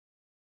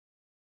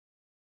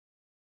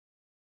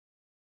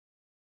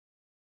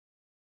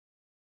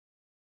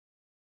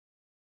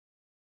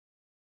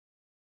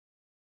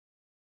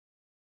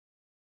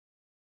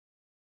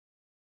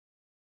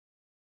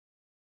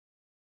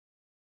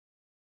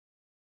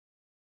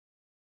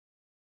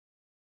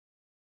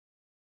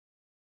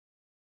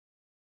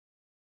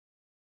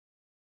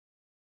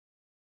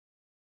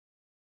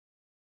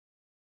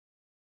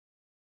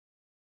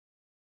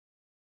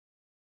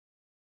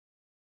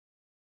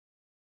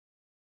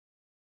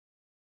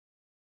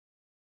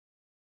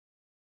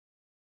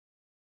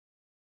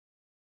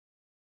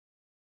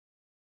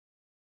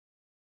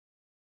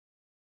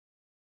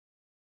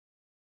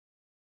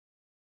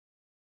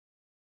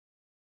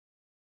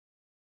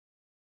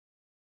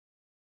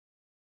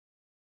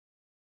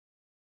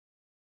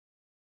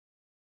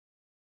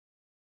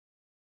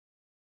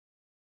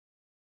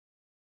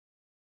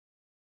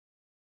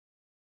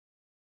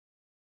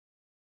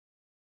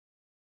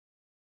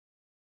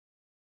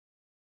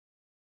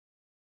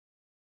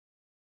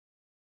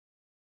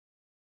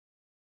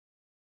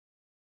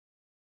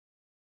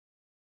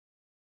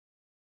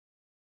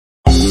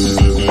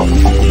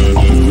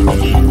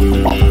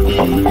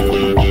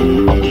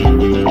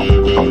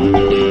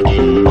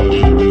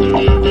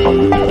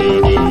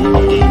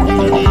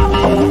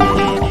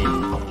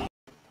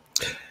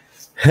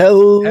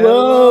Hello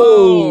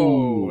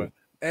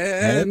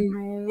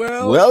and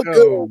welcome.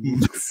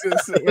 welcome.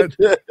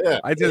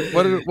 I just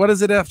what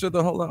is it after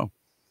the hello?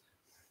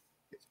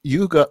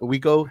 We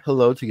go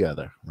hello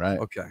together, right?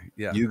 Okay,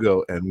 yeah. You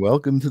go and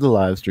welcome to the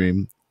live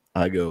stream.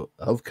 I go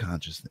of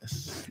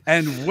consciousness.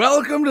 And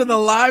welcome to the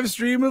live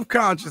stream of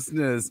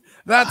consciousness.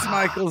 That's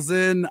Michael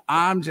Zinn.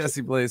 I'm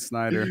Jesse Blaze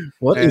Snyder.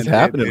 What is and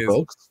happening, it is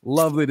folks?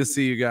 Lovely to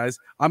see you guys.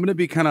 I'm going to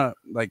be kind of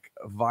like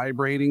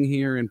vibrating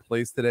here in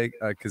place today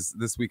because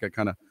this week I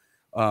kind of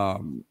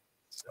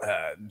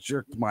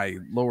jerked my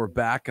lower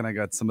back and I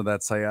got some of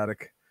that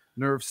sciatic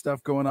nerve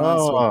stuff going on.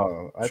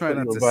 Oh, I try thought you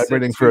not were to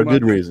vibrating sit for too a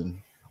good much.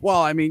 reason.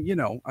 Well, I mean,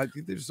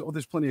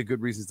 there's plenty of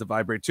good reasons to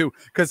vibrate too,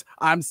 because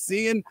I'm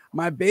seeing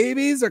my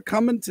babies are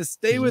coming to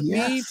stay with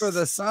me for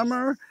the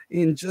summer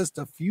in just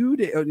a few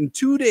days. In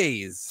 2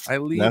 days, I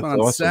leave That's on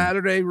awesome.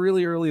 Saturday,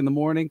 really early in the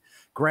morning,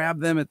 grab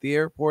them at the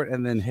airport,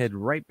 and then head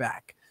right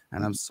back.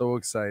 And I'm so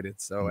excited.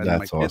 And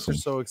my kids are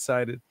so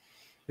excited.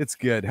 It's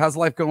good. How's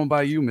life going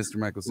by you, Mr.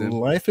 Michelson?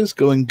 Life is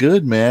going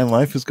good, man.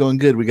 Life is going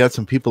good. We got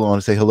some people. I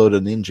want to say hello to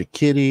Ninja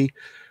Kitty.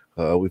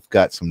 We've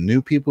got some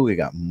new people. We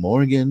got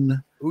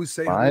Morgan.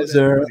 Say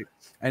Pfizer.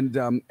 And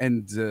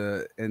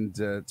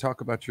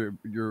talk about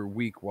your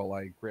week while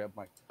I grab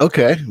my.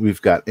 Okay,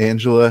 we've got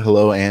Angela.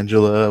 Hello,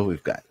 Angela.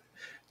 We've got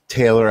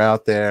Taylor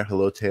out there.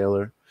 Hello,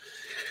 Taylor.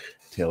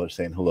 Taylor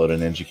saying hello to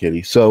Ninja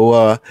Kitty.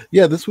 So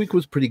yeah, this week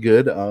was pretty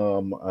good.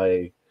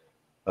 I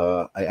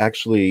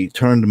actually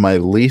turned my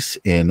lease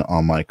in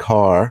on my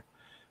car,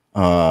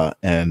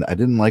 and I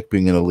didn't like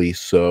being in a lease,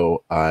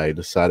 so I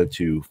decided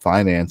to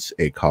finance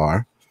a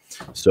car.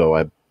 So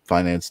I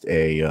financed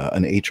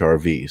an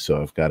HRV.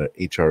 So I've got an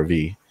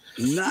HRV.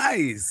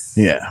 Nice.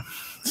 Yeah.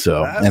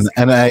 So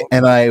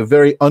I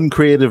very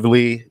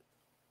uncreatively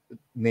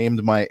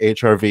named my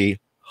HRV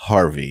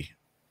Harvey.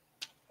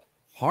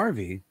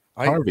 Harvey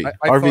Harvey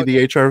thought,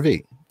 the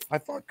HRV. I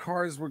thought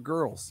cars were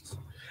girls.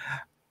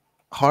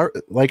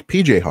 Like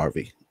PJ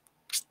Harvey.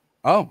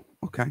 Oh,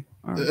 okay.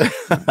 All right.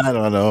 I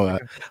don't know.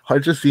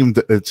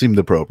 It seemed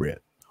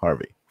appropriate.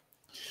 Harvey.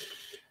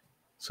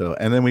 So,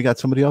 and then we got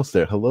somebody else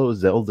there. Hello,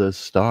 Zelda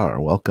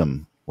Star.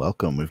 Welcome.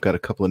 We've got a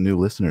couple of new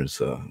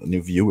listeners, new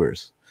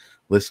viewers,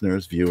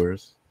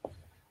 viewers,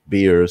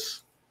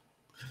 beers.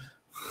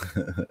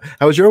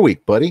 How was your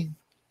week, buddy?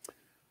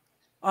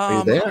 Are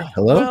you there?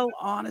 Hello? Well,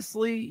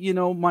 honestly,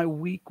 my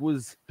week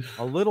was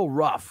a little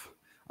rough.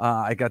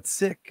 I got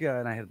sick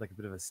and I had like a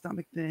bit of a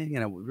stomach thing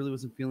and I really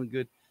wasn't feeling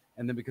good.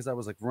 And then because I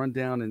was like run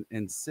down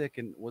and sick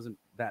and wasn't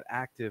that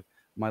active,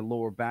 my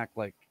lower back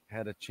like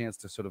had a chance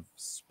to sort of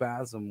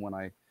spasm when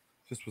I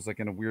just was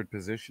like in a weird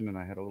position and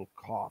I had a little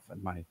cough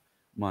and my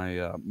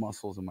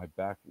muscles in my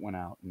back went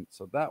out. And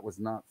so that was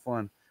not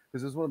fun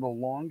because it was one of the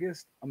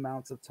longest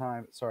amounts of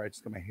time. Sorry, I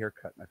just got my hair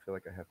cut and I feel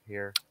like I have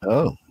hair.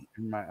 Oh,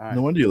 in my eye.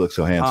 No wonder you look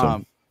so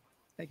handsome.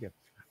 Thank you.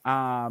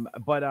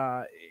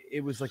 But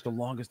it was like the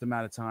longest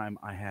amount of time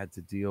I had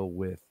to deal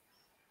with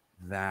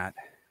that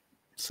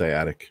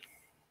sciatic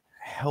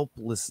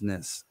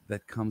helplessness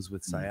that comes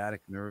with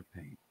sciatic nerve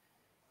pain.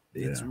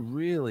 It's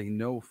really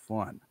no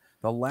fun.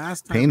 The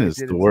last time pain I is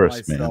did the it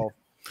worst, to myself,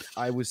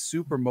 man. I was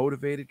super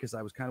motivated because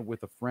I was kind of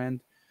with a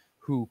friend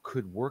who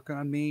could work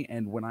on me,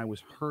 and when I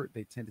was hurt,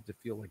 they tended to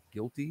feel like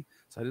guilty,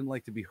 so I didn't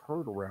like to be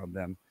hurt around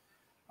them.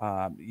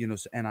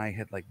 And I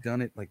had like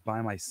done it like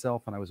by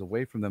myself, and I was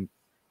away from them,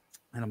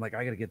 and I'm like,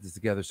 I got to get this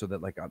together so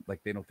that like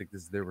they don't think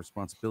this is their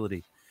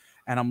responsibility,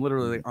 and I'm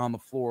literally like, on the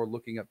floor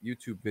looking up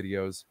YouTube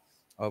videos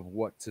of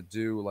what to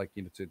do, like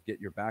to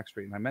get your back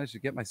straight, and I managed to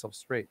get myself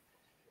straight,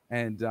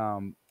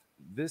 and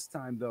this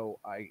time though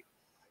I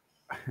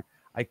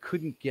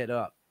couldn't get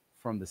up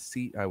from the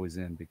seat I was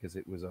in because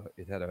it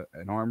had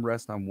an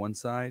armrest on one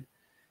side,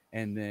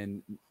 and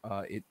then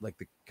it like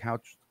the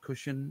couch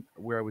cushion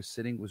where I was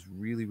sitting was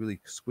really, really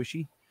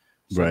squishy.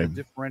 So the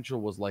differential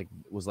was like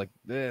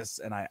this,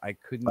 and I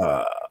couldn't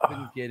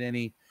get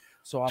any.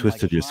 So I'm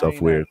twisted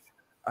yourself weird.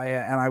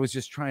 I was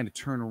just trying to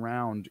turn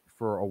around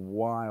for a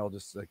while,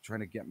 just like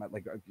trying to get my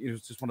it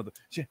was just one of the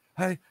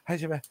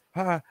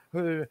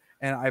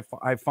and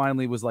I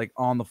finally was like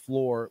on the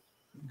floor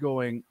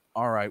going,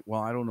 all right,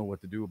 well, I don't know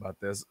what to do about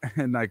this.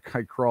 And I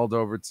crawled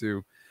over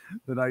to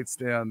the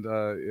nightstand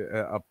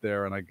up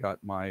there and I got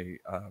my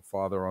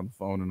father on the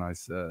phone and I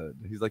said,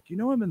 he's like,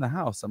 I'm in the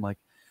house. I'm like,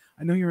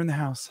 I know you're in the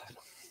house.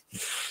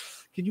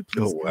 Can you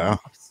please come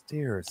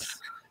upstairs?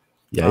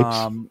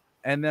 Yikes.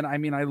 And then,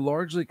 I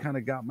largely kind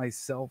of got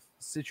myself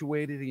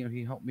situated.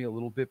 He helped me a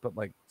little bit, but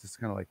like just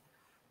kind of like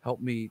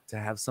helped me to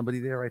have somebody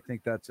there. I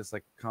think that just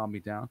like calmed me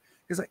down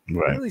because it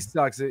really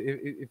sucks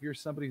if you're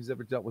somebody who's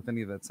ever dealt with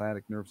any of that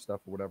sciatic nerve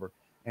stuff or whatever.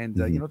 And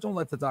don't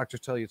let the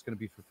doctors tell you it's going to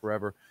be for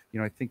forever.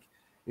 I think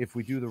if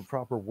we do the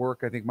proper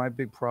work, I think my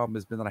big problem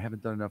has been that I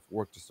haven't done enough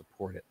work to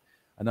support it,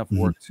 enough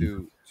work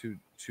to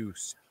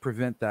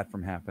prevent that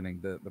from happening.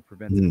 The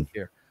preventative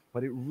care.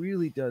 But it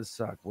really does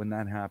suck when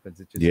that happens.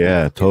 It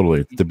just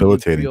totally. It's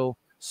debilitating. You feel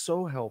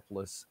so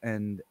helpless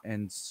and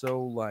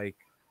so like,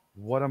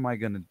 what am I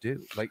gonna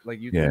do? Like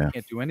you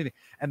can't do anything.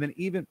 And then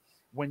even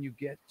when you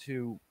get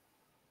to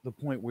the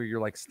point where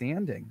you're like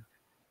standing.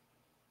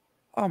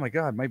 Oh my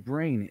God, my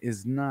brain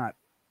is not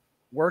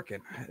working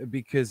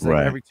because like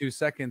Right. every 2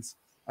 seconds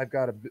I've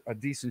got a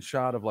decent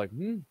shot of like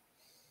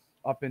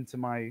up into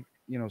my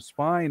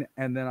spine,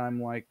 and then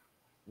I'm like,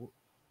 what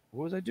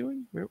was I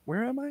doing?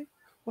 Where am I?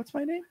 What's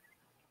my name?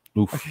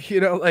 Oof.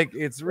 Like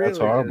it's That's really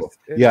horrible. just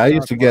it Yeah, is I not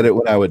used to get fun. it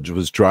when I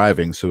was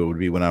driving, so it would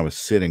be when I was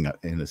sitting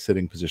in a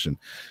sitting position.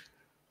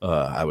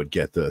 I would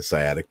get the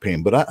sciatic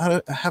pain, but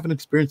I haven't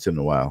experienced it in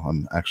a while.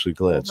 I'm actually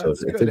Well, glad. So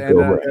that's it good, did and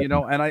go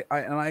away.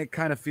 I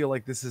kind of feel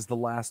like this is the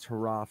last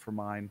hurrah for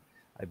mine.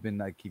 I've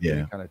been I keep getting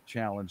Yeah, kind of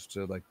challenged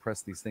to like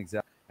press these things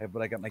out,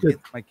 but I got good.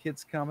 my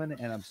kids coming,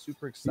 and I'm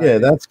super Yeah,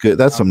 excited. that's good.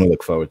 That's I'm something to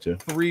look forward to.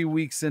 3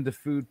 weeks into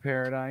food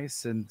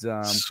paradise, and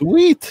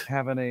Sweet.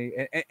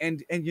 having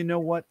and you know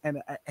what,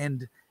 and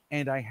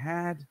I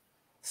had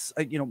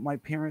my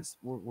parents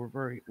were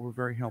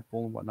very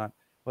helpful and whatnot,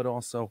 but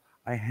also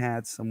I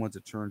had someone to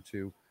turn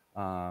to.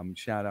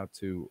 Shout out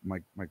to my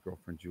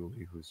girlfriend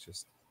Julie, who's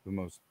just the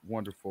most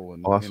wonderful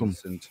and Awesome.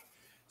 innocent,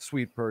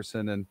 sweet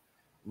person, and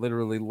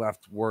literally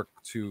left work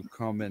to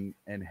come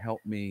and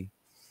help me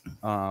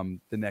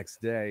the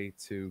next day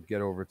to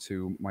get over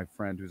to my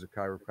friend who's a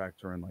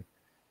chiropractor and like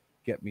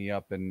get me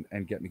up and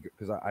get me,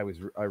 because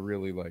I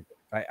really like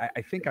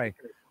I think I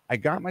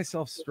got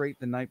myself straight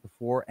the night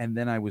before, and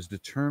then I was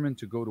determined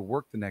to go to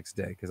work the next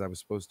day because I was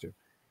supposed to,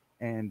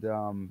 and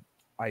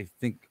I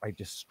think I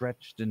just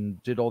stretched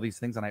and did all these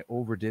things and I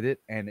overdid it,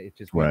 and it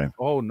just went, Right.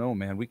 oh no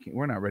man,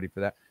 we're not ready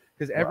for that,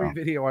 because every Wow.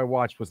 video I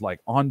watched was like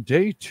on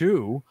day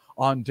 2,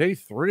 on day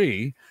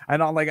 3,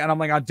 and I'm like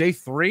on day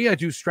 3 I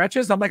do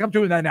stretches. I'm like, I'm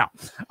doing that now,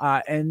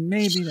 and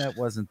maybe that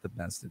wasn't the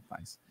best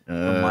advice for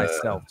Uh,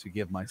 myself to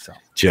give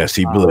myself.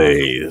 Jesse But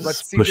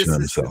Blaze see, pushing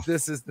himself.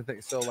 this is the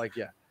thing. So like,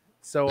 yeah.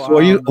 So So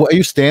are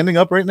you standing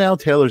up right now?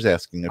 Taylor's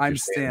asking if you're I'm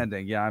standing.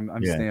 standing. Yeah,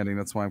 I'm Yeah. standing.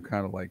 That's why I'm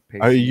kind of like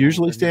Are you pacing a little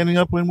usually bit here. standing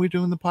up when we're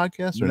doing the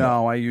podcast or no?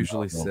 No, I No,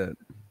 usually no. sit.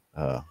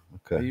 Oh, I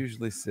okay.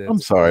 usually sit. I'm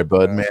sorry,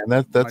 But, bud, man.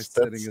 my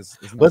sitting is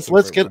not so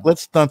great.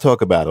 Let's not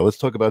talk about it. Let's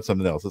talk about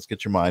something else. Let's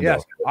get your mind Yes,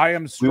 off. I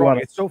am We strong. want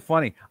to. It's so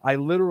funny. I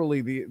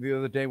literally the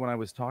other day when I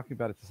was talking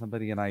about it to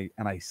somebody and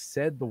I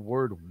said the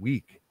word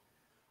weak,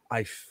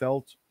 I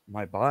felt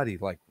my body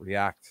like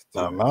react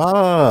to it.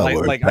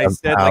 Words Like I have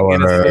said, like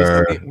in power.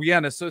 association, yeah,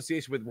 in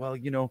association with, well,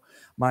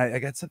 my I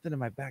got something in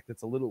my back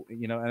that's a little,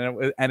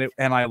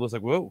 and I was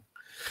like, whoa,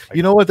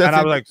 You like, know what? and That's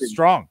I was like, interesting.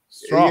 strong, Yeah,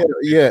 strong.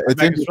 yeah. My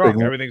It's back is strong.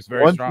 interesting. Everything's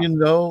very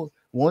strong.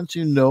 Once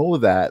you know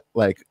that,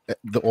 like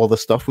all the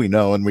stuff we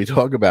know and we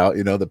talk about,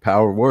 the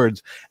power of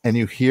words, and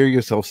you hear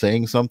yourself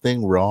saying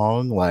something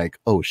wrong, like,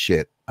 oh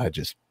shit, I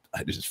just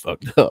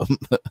fucked up.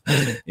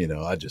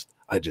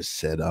 I just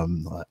said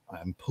I'm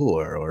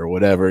poor or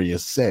whatever you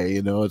say.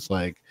 It's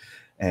like,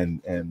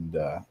 and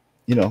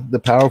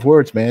the power of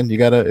words, man.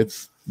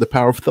 It's the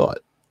power of thought.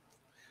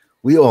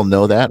 We all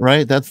know that,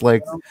 right? That's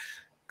like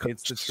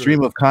It's the truth.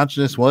 stream of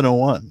consciousness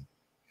 101.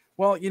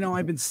 Well,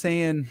 I've been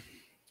saying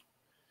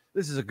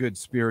this is a good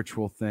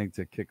spiritual thing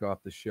to kick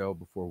off the show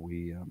before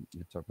we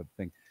talk about the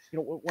thing.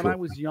 When I Cool.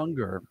 was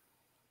younger,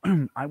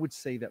 I would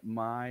say that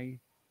my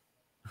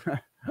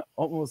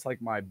almost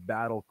like my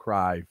battle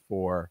cry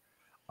for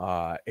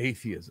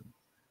atheism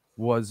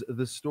was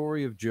the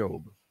story of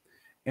Job.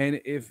 And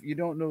if you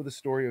don't know the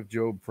story of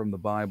Job from the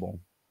Bible,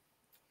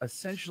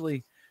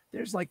 essentially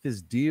there's like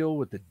this deal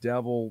with the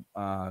devil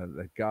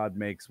that God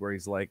makes where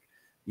he's like,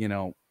 you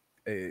know,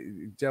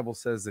 devil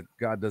says that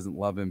God doesn't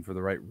love him for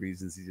the right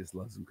reasons. He just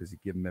loves him because he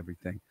give him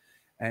everything.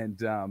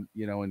 And,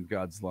 and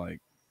God's like,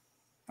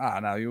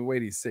 now you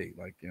wait, you see,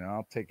 like,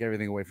 I'll take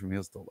everything away from him.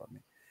 He'll still love me.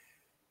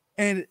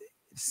 And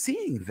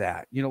seeing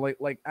that,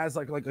 like as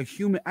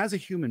a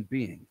human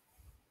being,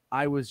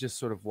 I was just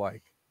sort of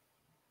like,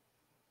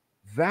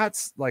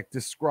 that's like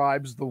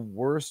describes the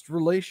worst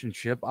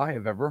relationship I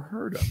have ever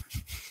heard of.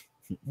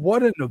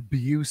 What an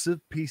abusive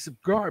piece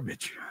of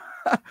garbage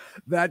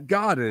that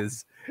God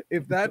is.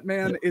 If that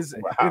man is,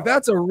 if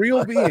that's a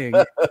real being,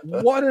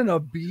 what an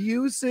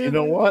abusive, You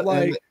know what? And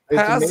like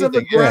it's passive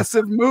amazing. Yeah.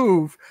 aggressive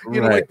move.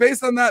 Right. Like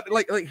based on that,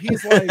 like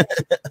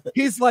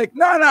he's like,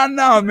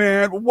 no,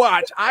 man,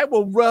 watch, I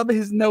will rub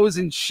his nose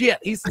in shit.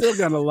 He's still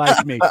gonna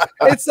like me.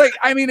 It's like,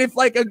 I mean, if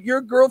like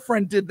your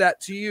girlfriend did that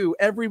to you,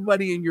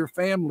 everybody in your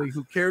family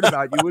who cared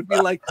about you would be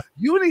like,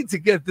 you need to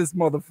get this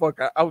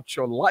motherfucker out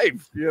your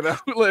life.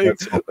 Like,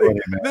 so funny,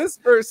 man. This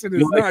person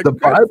is like not the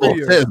good Bible for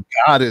you. says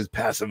God is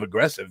passive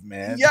aggressive,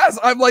 man. Yes,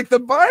 I'm like, the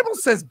Bible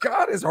says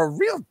God is a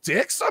real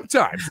dick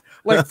sometimes,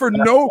 like for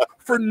no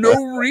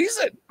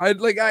reason. I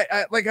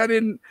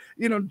didn't,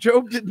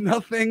 Job did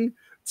nothing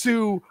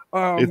to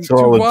It's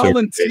all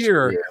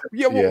volunteer.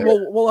 Yeah.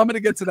 Well, I'm going to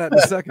get to that in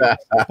a second.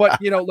 But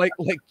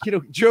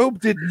Job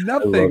did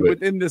nothing it.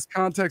 within this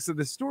context of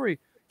this story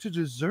to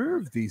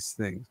deserve these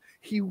things.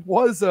 He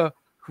was a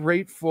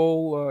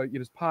grateful,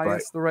 pious,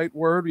 Right. the right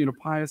word,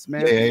 pious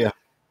man. Yeah.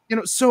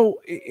 So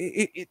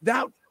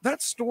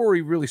that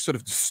story really sort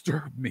of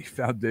disturbed me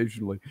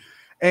foundationally.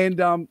 And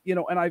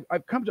and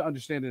I've come to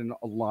understand it in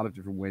a lot of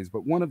different ways.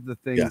 But one of the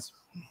things,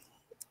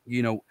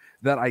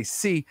 that I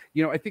see,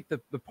 I think that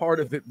the part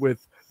of it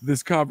with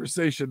this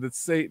conversation that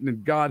Satan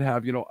and God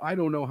have. I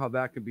don't know how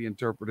that can be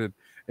interpreted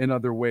in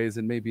other ways,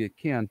 and maybe it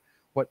can.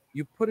 But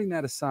you putting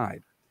that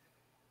aside,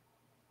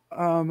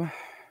 um,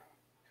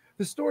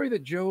 the story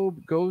that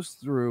Job goes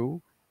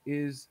through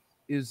is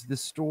is the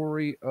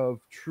story of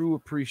true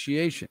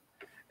appreciation.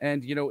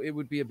 And it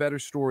would be a better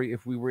story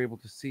if we were able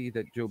to see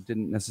that Job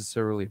didn't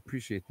necessarily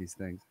appreciate these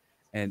things,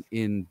 and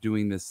in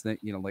doing this thing,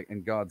 like,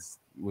 and God's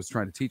was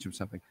trying to teach him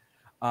something.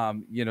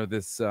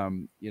 This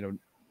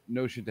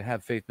notion to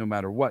have faith no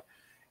matter what.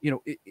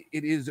 It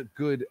is a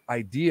good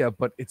idea,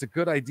 but it's a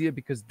good idea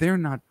because they're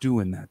not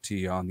doing that to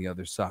you on the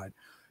other side.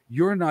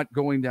 You're not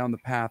going down the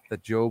path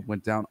that Job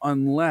went down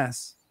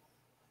unless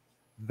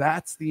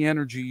that's the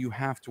energy you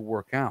have to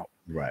work out.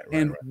 Right, right,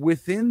 And right.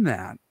 within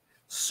that,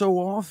 so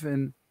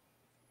often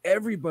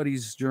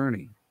everybody's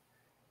journey,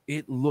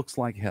 it looks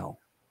like hell,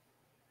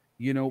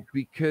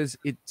 because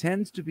it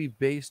tends to be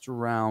based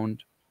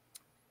around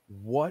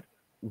what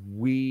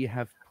we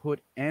have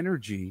put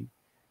energy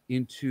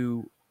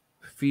into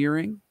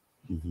fearing,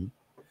 Hmm.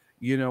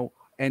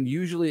 and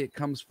usually it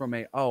comes from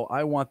oh,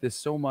 I want this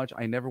so much,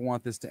 I never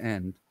want this to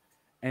end.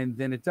 And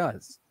then it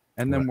does.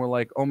 And Right. then we're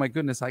like, oh my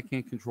goodness, I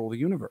can't control the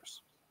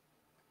universe.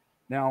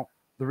 Now,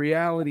 the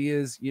reality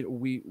is,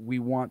 we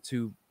want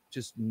to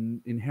just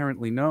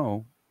inherently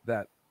know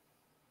that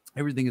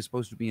everything is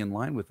supposed to be in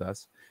line with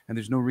us, and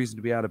there's no reason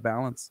to be out of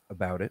balance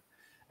about it.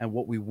 And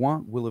what we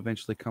want will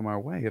eventually come our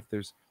way if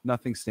there's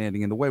nothing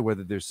standing in the way,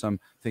 whether there's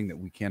something that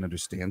we can't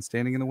understand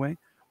standing in the way,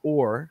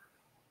 or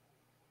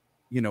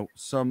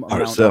some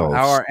amount of Ourselves.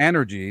 our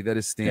energy that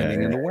is Yeah,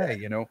 standing in yeah. the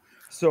way.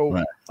 So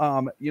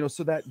Right.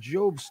 so that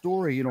Job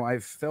story,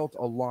 I've felt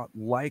a lot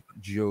like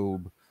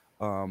Job,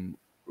 um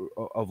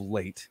of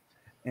late.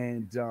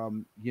 And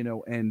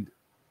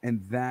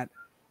and that,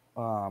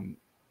 um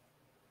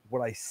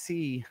what I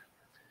see,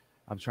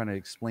 I'm trying to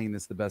explain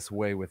this the best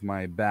way with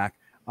my back.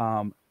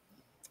 um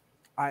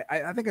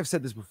I think I've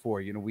said this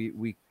before.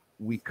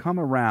 We come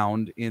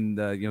around in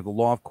the the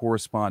law of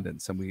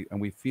correspondence, and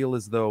we feel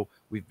as though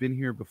we've been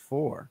here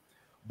before,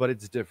 but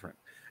it's different.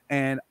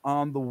 And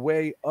on the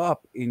way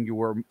up in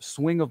your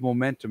swing of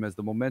momentum, as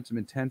the momentum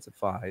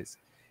intensifies,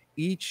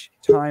 each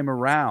time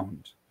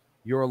around,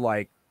 you're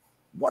like,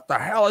 "What the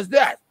hell is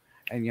that?"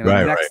 And Right,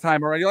 right. next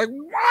time around, you're like,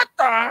 "What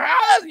the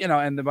hell is?"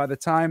 And then by the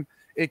time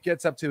it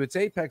gets up to its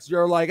apex,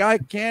 you're like, "I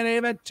can't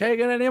even take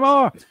it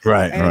anymore."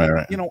 Right, And right,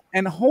 right.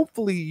 and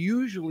hopefully,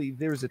 usually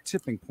there's a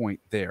tipping point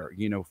there,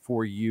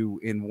 for you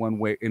in one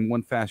way, in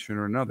one fashion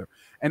or another.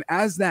 And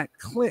as that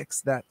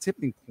clicks, that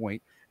tipping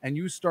point, and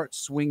you start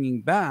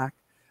swinging back,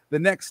 the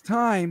next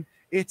time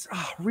it's,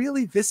 "Oh,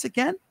 really, this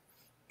again?"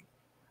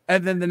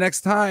 And then the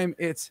next time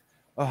it's,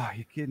 "Oh,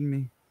 you kidding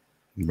me?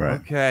 Right.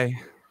 Okay."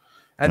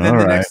 And All then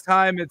the right. next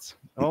time it's,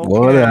 "Okay,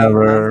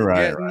 Whatever. I'm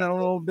Right, getting a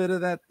little bit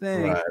of that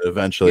thing." right. You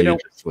Eventually you know,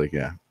 just like,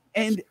 yeah.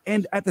 and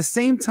at the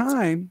same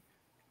time,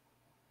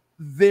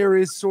 there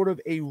is sort of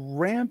a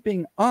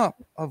ramping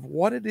up of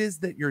what it is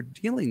that you're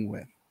dealing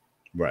with.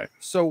 Right.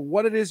 So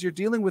what it is you're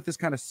dealing with is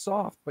kind of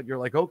soft, but you're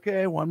like,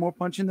 "Okay, one more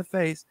punch in the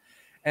face,"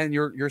 and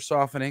you're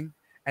softening.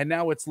 And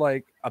now it's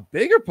like a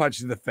bigger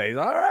punch in the face.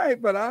 All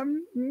right, but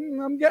I'm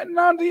getting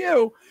on to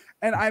you.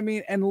 And I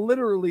mean, and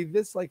literally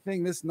this like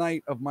thing this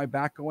night of my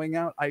back going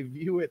out, I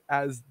view it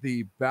as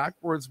the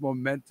backwards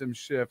momentum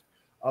shift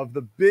of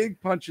the big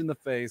punch in the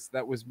face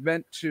that was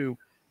meant to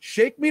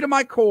shake me to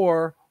my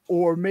core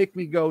or make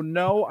me go,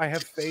 "No, I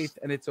have faith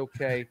and it's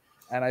okay."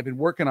 And I've been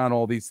working on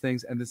all these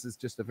things, and this is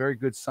just a very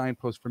good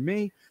signpost for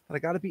me that I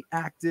got to be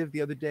active. The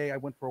other day, I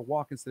went for a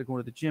walk instead of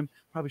going to the gym.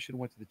 Probably should have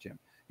went to the gym.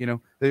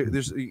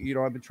 There's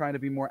I've been trying to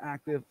be more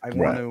active. I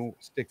want Right. to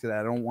stick to that.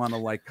 I don't want to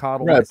like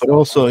coddle Right. But myself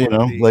also,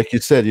 or be. like you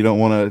said, you don't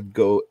want to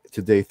go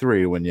to day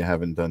 3 when you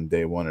haven't done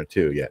day 1 or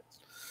 2 yet.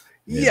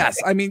 Yes,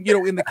 I mean,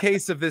 in the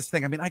case of this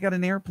thing, I mean, I got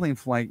an airplane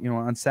flight,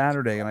 on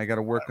Saturday, and I got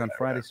to work on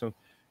Friday, so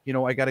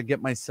I got to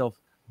get myself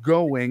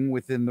going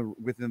within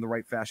the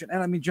right fashion.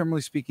 And I mean,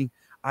 generally speaking,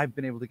 I've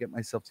been able to get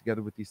myself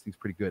together with these things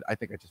pretty good. I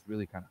think I just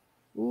really kind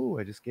of,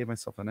 I just gave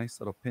myself a nice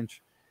little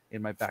pinch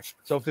in my back.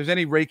 So if there's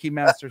any Reiki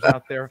masters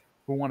out there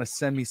who want to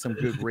send me some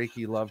good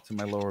Reiki love to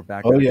my lower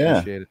back, Oh I'd yeah,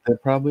 appreciate it. there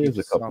probably Keep is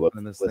a couple of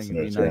softening this thing. It'd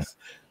be listeners. Yeah. nice.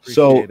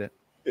 So Appreciate it.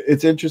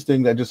 it's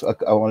interesting that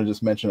I want to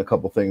just mention a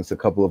couple things. A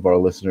couple of our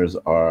listeners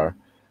are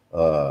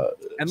uh,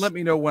 And let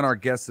me know when our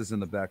guest is in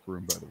the back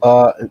room, by the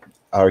way.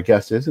 our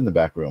guest is in the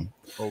back room,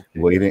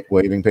 Okay.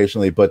 waiting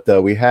patiently. But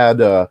we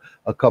had a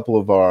couple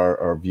of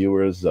our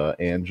viewers,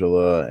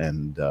 Angela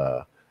and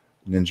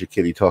Ninja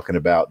Kitty, talking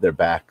about their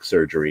back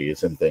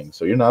surgeries and things.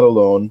 So you're not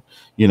alone.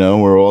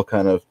 We're all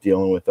kind of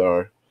dealing with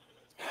our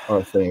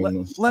let,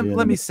 things.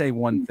 let me say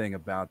one thing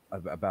about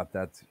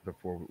that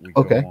before we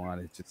go Okay. on.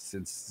 It's just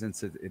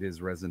since it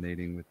is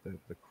resonating with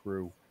the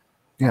crew.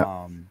 Yeah.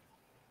 Um,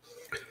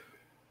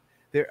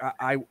 there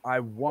I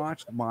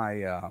watched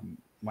my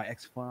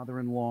ex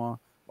father-in-law,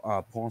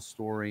 Paul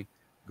Story,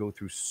 go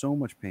through so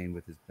much pain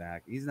with his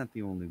back. He's not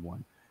the only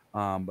one,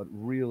 but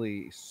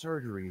really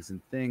surgeries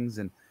and things,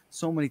 and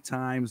so many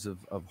times of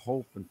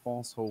hope and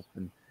false hope,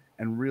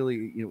 and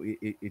really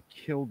it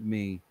killed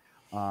me.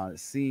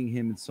 seeing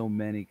him in so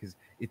many, because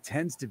it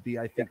tends to be,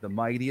 I think, the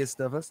mightiest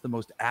of us, the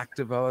most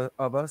active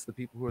of us, the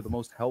people who are the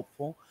most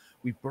helpful.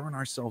 We burn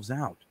ourselves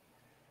out.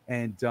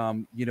 And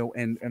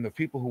and the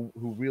people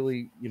who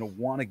really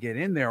want to get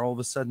in there, all of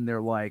a sudden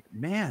they're like,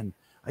 man,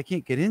 I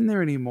can't get in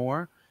there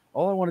anymore.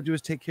 All I want to do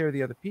is take care of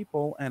the other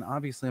people, and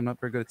obviously I'm not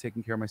very good at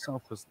taking care of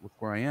myself, because look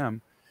where I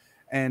am.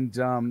 And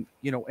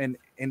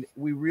and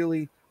we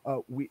really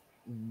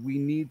we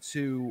need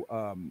to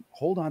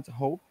hold on to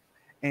hope,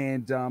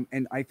 and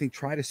I think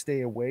try to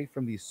stay away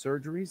from these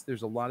surgeries.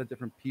 There's a lot of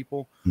different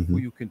people who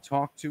Mhm. you can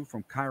talk to,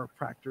 from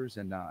chiropractors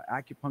and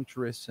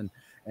acupuncturists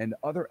and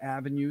other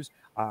avenues.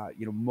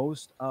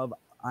 Most of,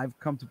 I've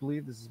come to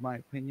believe, this is my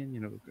opinion.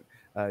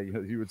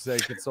 You would say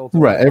consult a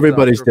Right. medical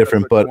Everybody's doctor if that's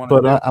different, what you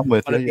want to do. I'm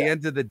with But you. at the Yeah.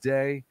 end of the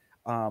day,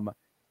 um,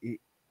 it,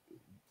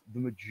 the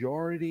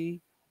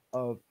majority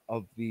of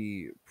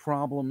the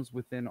problems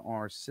within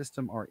our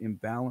system are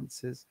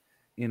imbalances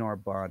in our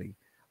body.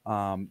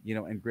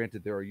 And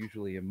granted, there are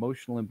usually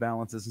emotional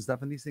imbalances and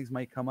stuff, and these things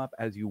might come up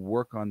as you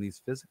work on these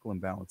physical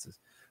imbalances.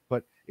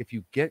 But if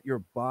you get your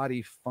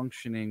body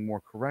functioning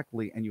more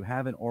correctly, and you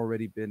haven't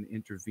already been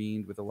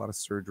intervened with a lot of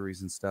surgeries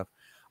and stuff,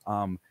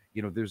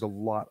 there's a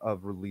lot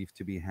of relief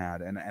to be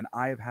had. And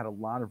I have had a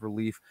lot of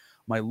relief.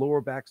 My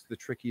lower back's the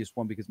trickiest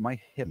one, because my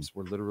hips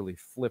were literally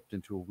flipped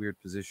into a weird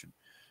position.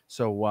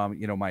 So,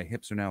 my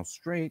hips are now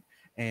straight,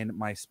 and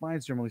my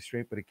spine's generally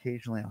straight, but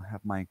occasionally I'll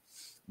have my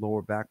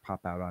lower back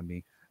pop out on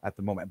me at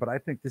the moment. But I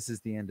think this is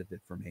the end of it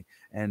for me.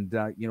 And,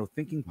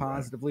 thinking Right.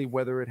 positively,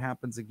 whether it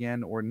happens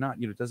again or not,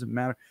 it doesn't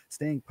matter.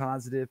 Staying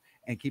positive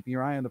and keeping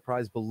your eye on the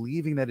prize,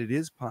 believing that it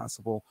is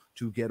possible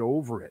to get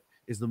over it,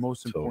 is the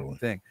most important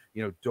Totally. thing.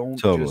 Don't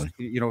just, Totally.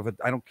 if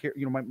I don't care,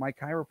 my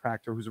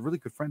chiropractor, who's a really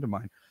good friend of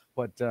mine,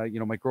 but,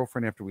 my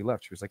girlfriend, after we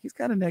left, she was like, he's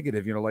kind of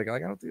negative, I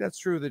don't think that's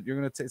true, that you're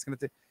going to, it's going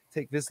to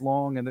take this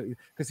long. And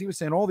because he was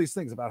saying all these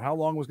things about how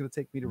long it was going to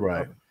take me to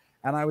Right. recover.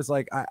 And I was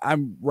like,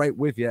 I'm right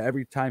with you.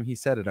 Every time he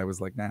said it, I was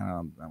like, nah,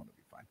 I'm going to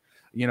be fine.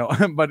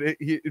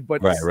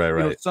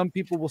 Right. Some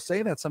people will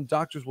say that, some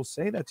doctors will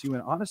say that to you.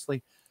 And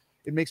honestly,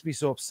 it makes me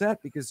so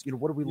upset, because,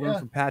 what do we learn Yeah.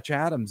 from Patch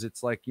Adams?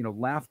 It's like,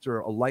 laughter,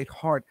 a light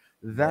heart,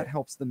 that Right.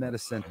 helps the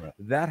medicine. Right.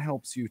 That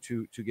helps you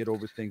to get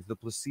over things. The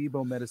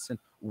placebo medicine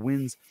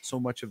wins so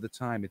much of the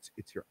time. It's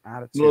your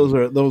attitude Those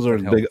are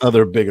that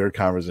helps. bigger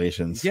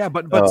conversations. Yeah,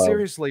 but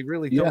seriously,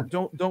 really, Yeah.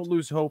 don't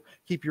lose hope.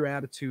 Keep your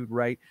attitude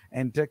right,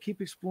 and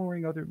keep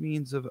exploring other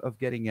means of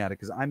getting at it.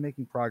 Because I'm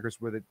making progress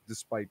with it,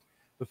 despite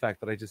the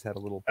fact that I just had a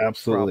little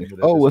Absolutely. problem with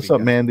it Oh, this what's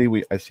up, weekend.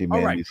 Mandy? I see All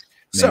right. Mandy's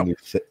So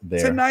sitting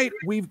there. tonight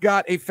we've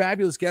got a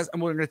fabulous guest,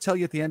 and we're going to tell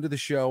you at the end of the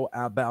show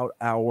about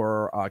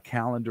our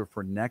calendar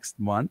for next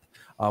month.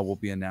 We'll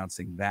be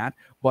announcing that.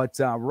 But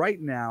right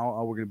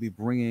now, we're going to be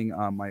bringing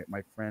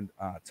my friend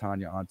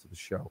Tanya onto the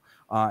show.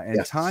 And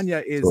Yes.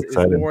 Tanya is So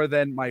excited. more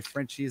than my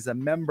friend. She is a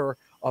member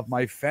of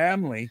my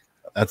family.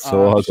 That's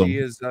so awesome. She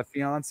is a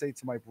fiance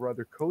to my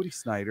brother Cody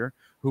Snyder,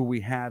 who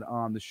we had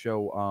on the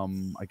show,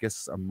 I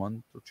guess a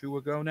month or two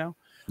ago now.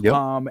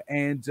 Yep.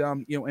 And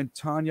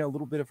Tanya, a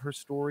little bit of her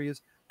story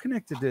is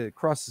connected to,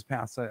 crosses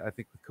paths, I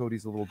think, with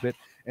Cody's a little bit,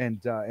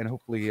 and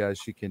hopefully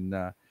she can.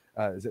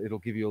 It'll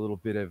give you a little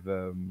bit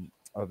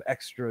of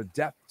extra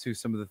depth to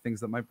some of the things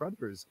that my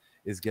brother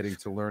is getting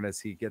to learn as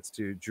he gets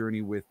to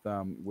journey with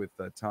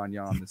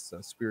Tanya on this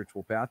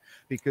spiritual path.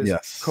 Because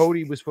Yes.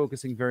 Cody was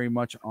focusing very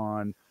much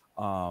on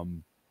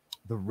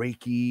the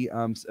Reiki,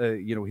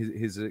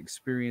 his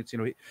experience,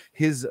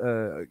 his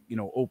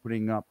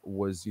opening up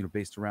was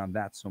based around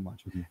that so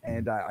much.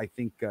 And I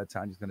think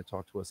Tanya's going to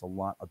talk to us a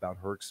lot about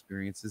her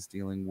experiences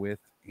dealing with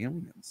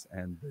aliens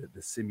and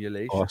the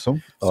simulation.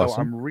 Awesome. So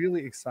I'm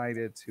really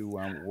excited to.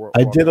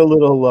 I did a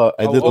little.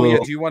 Yeah.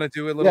 Do you want to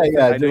do a little?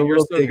 Yeah. I know you're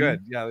so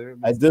good. Yeah.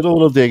 I did a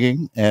little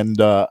digging, and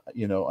I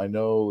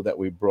know that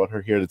we brought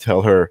her here to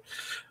tell her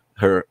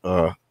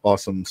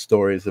awesome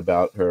stories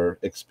about her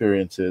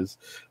experiences,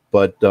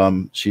 but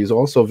she's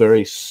also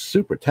very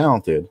super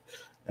talented,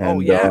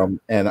 and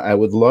and I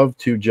would love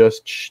to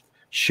just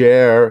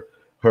share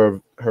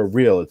her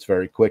reel. It's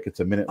very quick. It's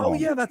a minute long. Oh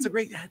yeah, that's a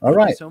great. All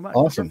right, thank you so much.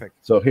 Awesome. Perfect.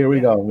 So here we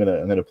go.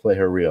 I'm gonna play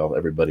her reel.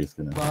 Everybody's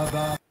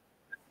gonna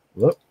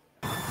look.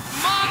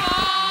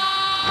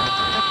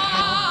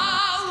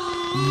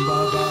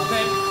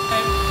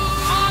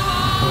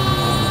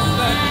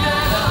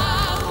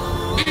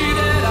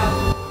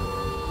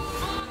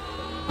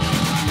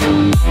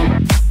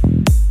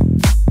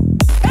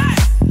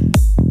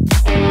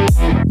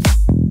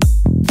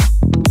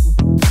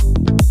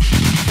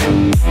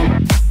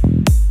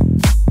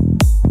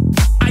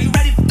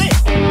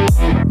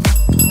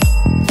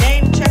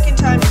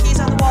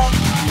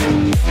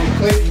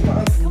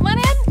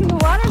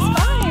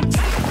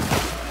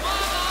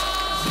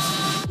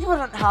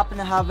 Happen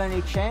to have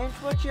any change,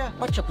 would you?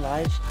 Much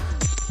obliged.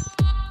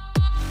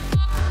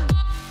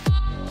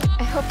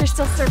 I hope you're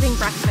still serving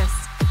breakfast.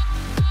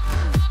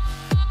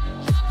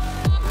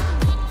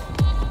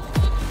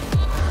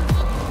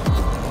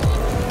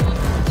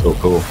 So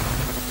cool.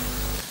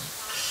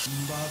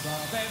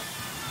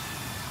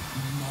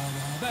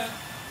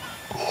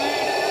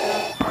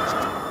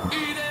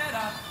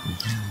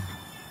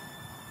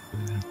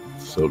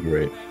 So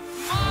great.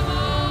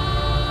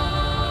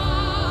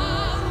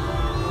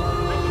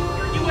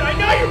 I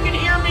know you can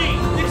hear me!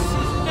 This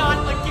is not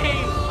a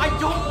game! I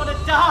don't want to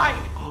die!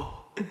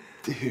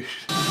 Dude.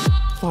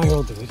 Fire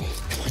will do it.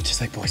 Come on, just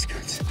like Boy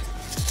Scouts.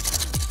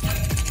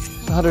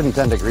 It's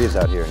 110 degrees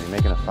out here and you're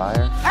making a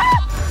fire?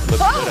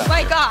 Oh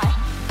my god!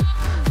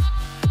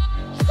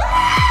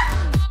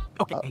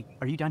 Okay, hey,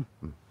 are you done?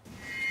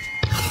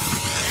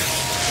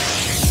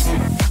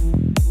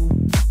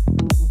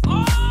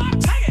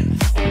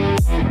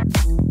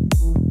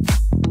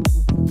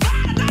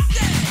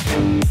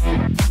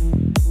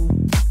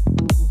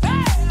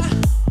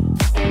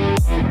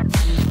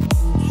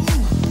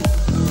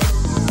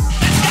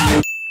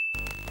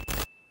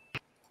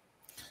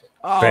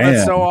 Oh,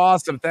 that's so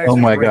awesome. Thanks Oh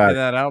for my breaking God.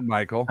 that out,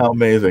 Michael. How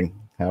amazing.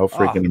 How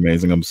freaking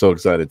amazing. I'm so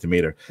excited to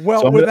meet her.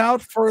 Well, So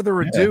without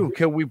further ado,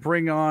 can we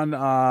bring on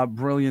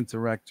brilliant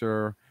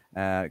director,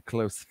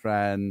 close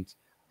friend,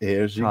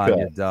 here she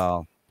Tanya comes.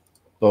 Dahl.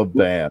 Oh,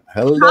 bam.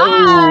 Hello.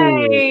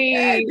 Hi.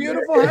 Hey,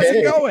 beautiful. How's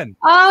it going?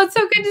 Oh, it's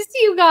so good to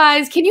see you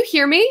guys. Can you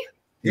hear me?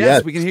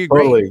 Yes, we can hear you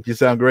totally. great. You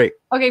sound great.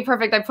 Okay,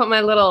 perfect. I put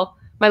my little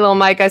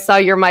mic. I saw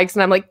your mics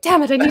and I'm like,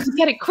 damn it, I need to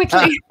get it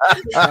quickly.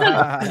 So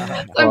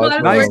I'm glad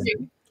it's nice.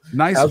 working.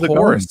 Nice How's it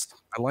horse.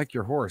 I like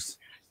your horse.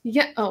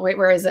 Yeah. Oh, wait,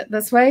 where is it?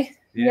 This way?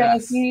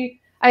 Yes. Yeah.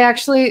 I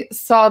actually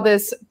saw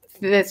this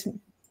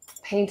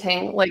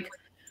painting like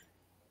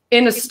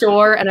in a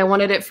store and I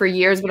wanted it for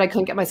years, but I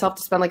couldn't get myself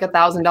to spend like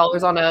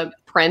 $1,000 on a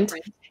print.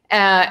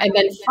 And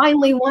then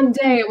finally one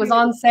day it was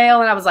on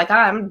sale and I was like,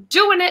 I'm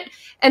doing it.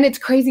 And it's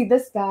crazy.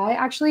 This guy,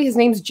 actually, his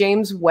name's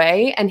James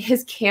Way, and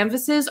his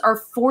canvases are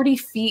 40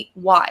 feet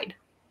wide.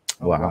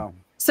 Oh, wow.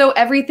 So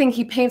everything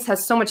he paints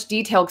has so much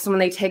detail because when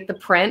they take the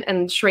print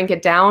and shrink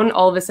it down,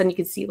 all of a sudden you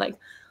can see like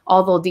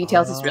all the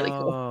details. It's really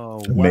cool. Oh,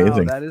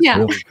 Amazing. Wow, that is Yeah.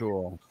 really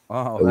cool.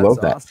 Oh, I love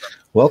that. awesome.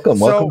 Welcome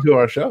So- to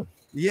our show.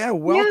 Yeah,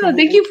 welcome. Yeah,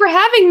 thank you for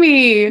having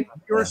me.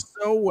 You're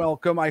so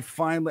welcome. I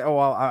finally. Oh,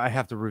 well, I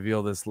have to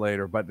reveal this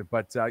later, but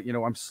you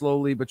know, I'm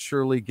slowly but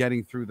surely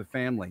getting through the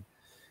family,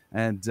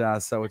 and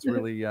so it's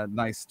really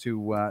nice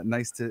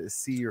to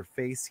see your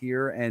face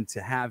here and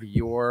to have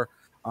your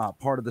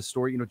part of the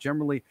story. You know,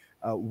 generally,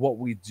 what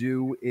we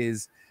do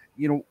is,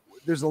 you know,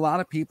 there's a lot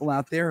of people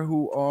out there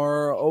who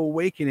are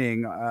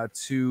awakening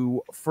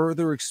to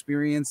further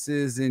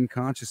experiences in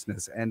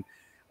consciousness, and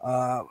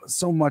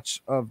so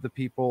much of the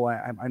people,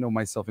 I know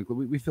myself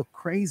included, we feel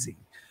crazy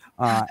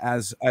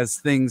as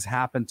things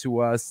happen to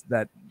us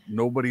that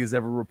nobody has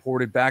ever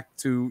reported back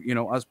to, you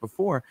know, us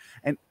before.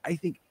 And I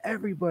think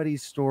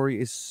everybody's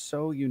story is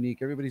so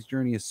unique. Everybody's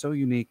journey is so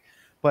unique.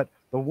 But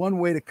the one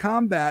way to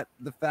combat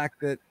the fact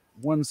that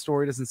one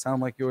story doesn't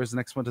sound like yours, the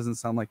next one doesn't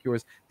sound like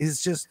yours,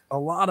 is just a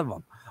lot of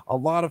them. A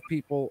lot of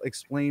people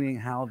explaining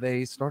how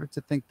they started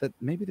to think that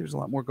maybe there's a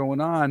lot more going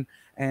on,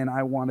 and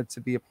I wanted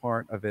to be a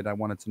part of it. I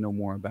wanted to know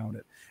more about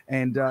it.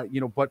 And,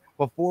 you know, but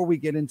before we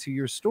get into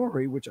your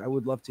story, which I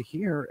would love to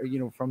hear, you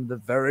know, from the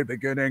very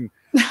beginning,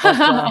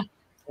 but,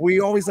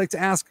 we always like to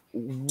ask,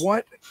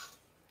 what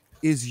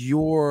is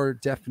your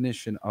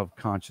definition of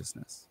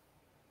consciousness?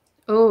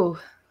 Oh,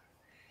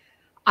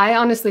 I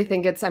honestly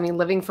think it's, I mean,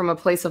 living from a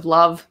place of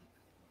love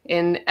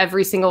in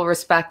every single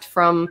respect,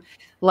 from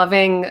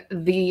loving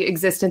the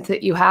existence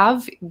that you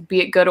have,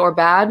 be it good or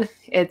bad.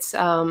 It's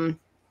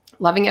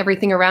loving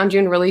everything around you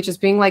and really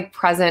just being like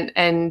present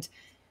and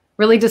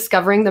really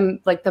discovering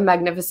the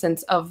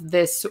magnificence of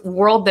this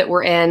world that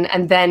we're in.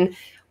 And then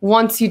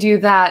once you do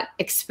that,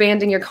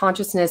 expanding your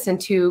consciousness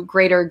into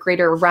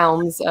greater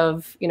realms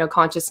of, you know,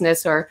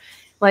 consciousness, or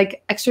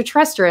like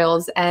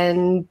extraterrestrials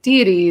and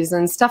deities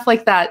and stuff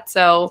like that.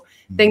 So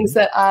things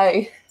that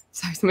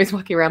sorry, somebody's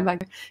walking around back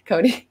there,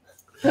 Cody.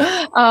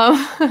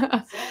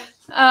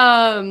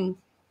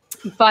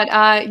 But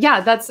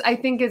yeah, I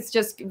think it's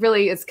just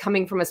really, it's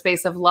coming from a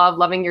space of love,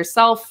 loving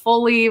yourself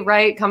fully,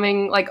 right?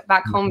 Coming like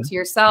back home to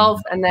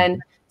yourself, and then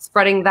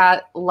spreading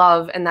that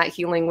love and that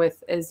healing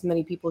with as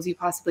many people as you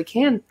possibly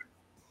can.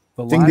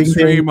 The Ding, live ding,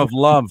 stream ding. of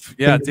love.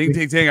 Yeah, ding,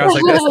 ding, ding. I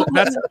was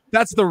like,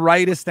 that's the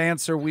rightest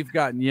answer we've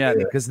gotten yet,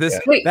 because this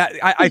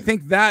I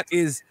think that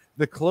is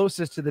the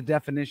closest to the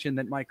definition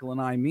that Michael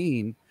and I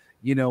mean,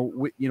 you know,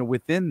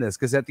 within this,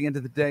 because at the end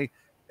of the day,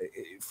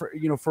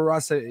 for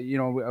us,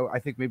 I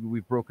think maybe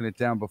we've broken it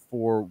down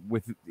before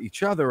with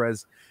each other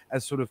as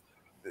sort of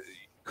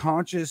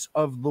conscious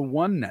of the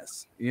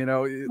oneness, you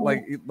know,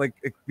 like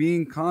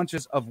being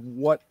conscious of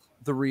what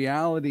the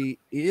reality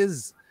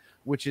is,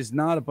 which is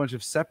not a bunch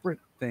of separate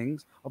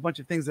things, a bunch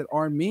of things that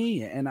are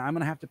me, and I'm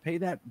gonna have to pay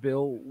that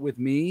bill with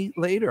me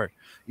later,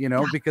 you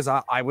know, because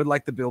I would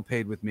like the bill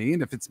paid with me,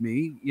 and if it's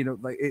me, you know,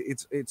 like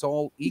it's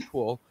all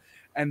equal,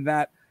 and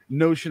that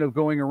notion of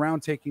going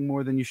around taking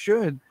more than you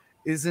should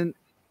isn't,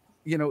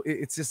 you know,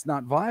 it's just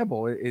not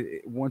viable.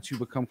 Once you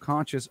become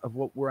conscious of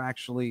what we're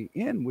actually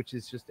in, which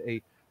is just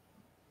a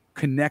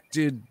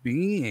connected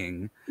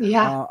being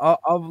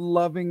of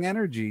loving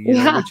energy, you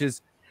know,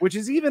 which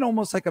is even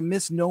almost like a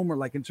misnomer,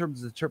 like in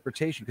terms of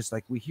interpretation, because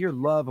like we hear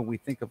love and we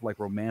think of like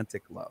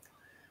romantic love,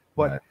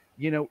 but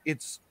you know,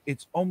 it's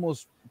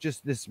almost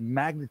just this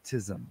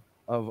magnetism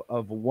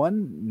of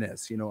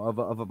oneness, you know,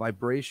 of a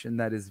vibration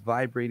that is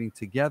vibrating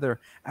together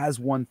as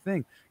one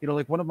thing. You know,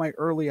 like one of my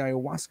early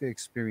ayahuasca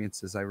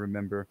experiences, I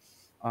remember,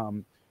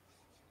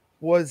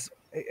 was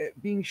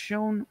being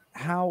shown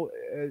how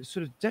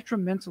sort of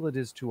detrimental it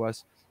is to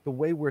us the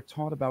way we're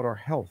taught about our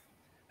health.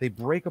 They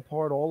break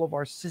apart all of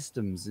our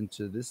systems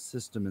into this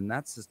system and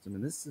that system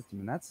and this system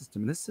and that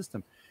system and this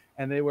system.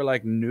 And they were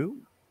like, no,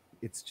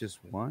 it's just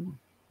one.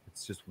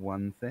 It's just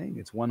one thing.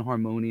 It's one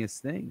harmonious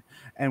thing.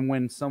 And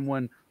when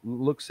someone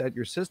looks at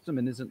your system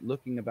and isn't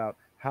looking about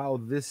how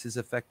this is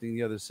affecting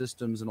the other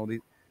systems and all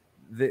these,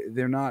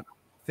 they're not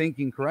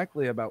thinking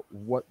correctly about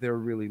what they're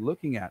really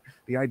looking at.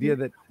 The idea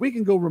that we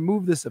can go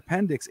remove this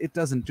appendix, it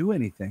doesn't do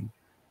anything.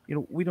 You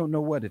know, we don't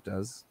know what it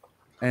does.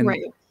 And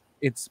Right.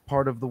 it's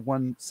part of the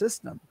one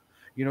system.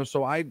 You know,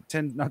 so I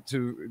tend not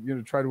to, you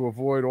know, try to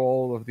avoid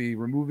all of the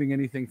removing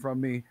anything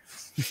from me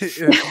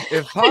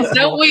if possible.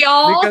 Don't we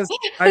all? Because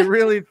I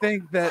really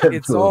think that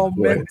it's all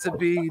meant to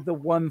be the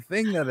one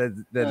thing that it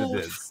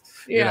is.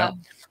 Yeah. You know?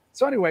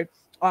 So anyway,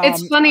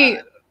 It's funny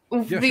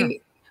sure.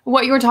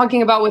 what you were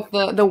talking about with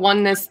the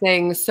oneness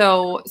thing.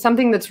 So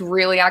something that's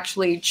really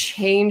actually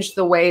changed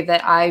the way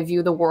that I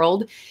view the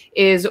world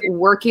is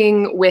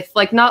working with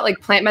like not like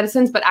plant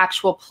medicines, but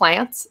actual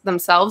plants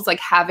themselves, like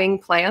having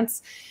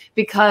plants,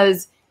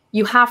 because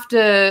you have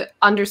to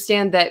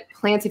understand that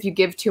plants, if you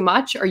give too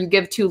much or you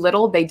give too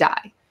little, they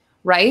die.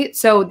 Right.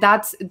 So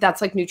that's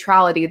like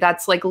neutrality.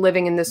 That's like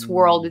living in this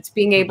world. It's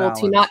being able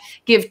to not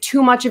give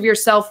too much of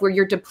yourself where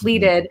you're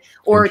depleted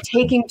or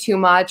taking too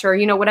much or,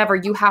 you know, whatever.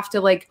 You have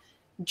to like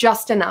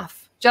just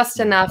enough.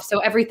 So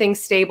everything's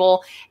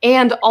stable.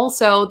 And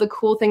also the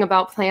cool thing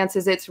about plants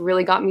is it's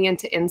really got me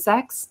into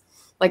insects.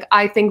 Like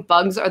I think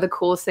bugs are the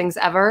coolest things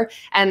ever.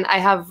 And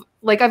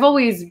I've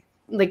always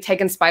like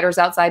taken spiders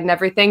outside and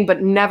everything,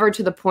 but never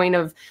to the point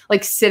of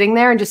like sitting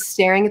there and just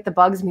staring at the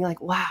bugs and being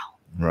like, wow.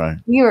 Right.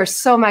 You are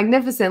so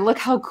magnificent. Look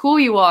how cool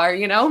you are,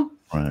 you know?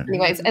 Right.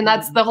 Anyways, and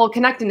that's the whole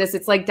connectedness.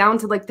 It's like down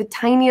to like the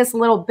tiniest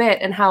little bit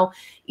and how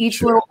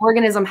each little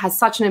organism has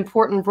such an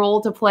important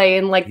role to play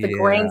in like the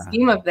grand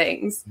scheme of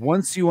things.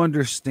 Once you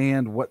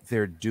understand what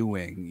they're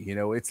doing, you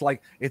know, it's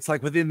like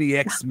within the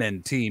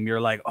X-Men team,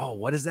 you're like, oh,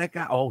 what is that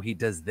guy? Oh, he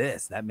does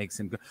this. That makes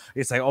him good.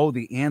 It's like, oh,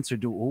 the ants are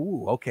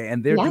doing, okay.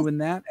 And they're doing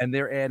that and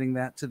they're adding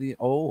that to the,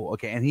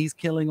 okay. And he's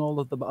killing all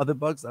of the other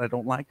bugs that I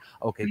don't like.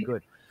 Okay,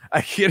 good.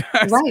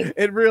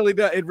 It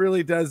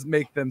really does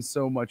make them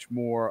so much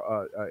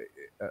more.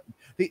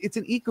 It's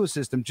an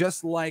ecosystem,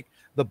 just like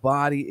the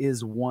body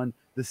is one,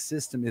 the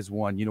system is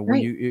one. You know,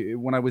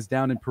 when I was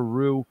down in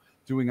Peru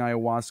doing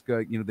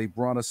ayahuasca, you know, they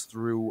brought us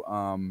through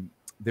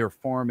their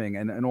farming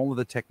and all of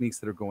the techniques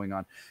that are going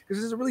on.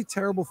 Because it's a really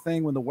terrible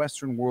thing when the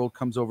Western world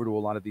comes over to a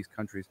lot of these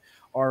countries.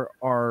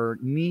 Our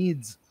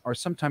needs are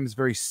sometimes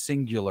very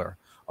singular.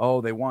 Oh,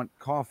 they want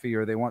coffee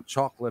or they want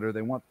chocolate or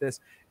they want this,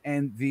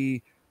 and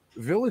the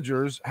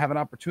villagers have an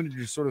opportunity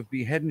to sort of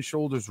be head and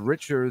shoulders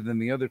richer than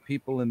the other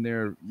people in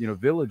their, you know,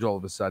 village all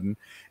of a sudden,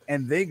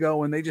 and they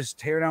go and they just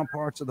tear down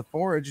parts of the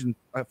forest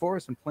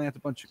and plant a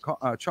bunch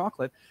of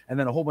chocolate, and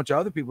then a whole bunch of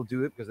other people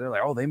do it because they're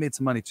like, oh, they made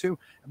some money too.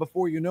 And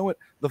before you know it,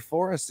 the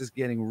forest is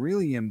getting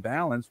really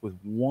imbalanced with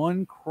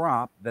one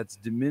crop that's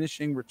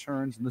diminishing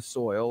returns in the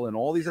soil and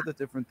all these other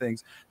different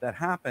things that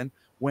happen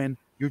when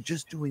you're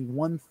just doing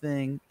one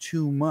thing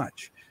too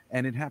much.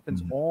 And it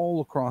happens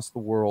all across the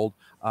world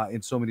in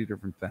so many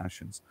different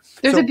fashions.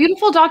 There's a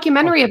beautiful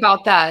documentary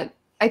about that.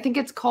 I think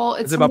it's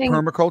called. It's about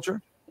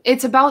permaculture.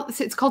 It's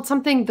called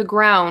something The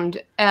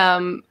Ground,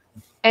 and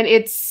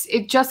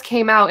it just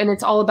came out, and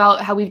it's all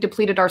about how we've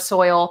depleted our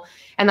soil,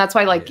 and that's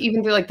why like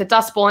even through like the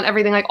Dust Bowl and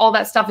everything, like all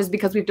that stuff is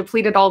because we've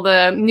depleted all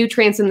the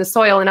nutrients in the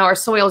soil, and now our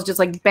soil is just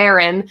like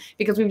barren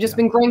because we've just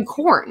been growing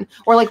corn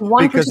or like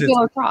one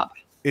particular crop.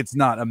 It's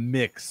not a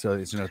mix, so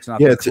it's not.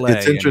 Yeah, it's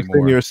interesting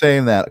anymore. You're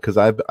saying that because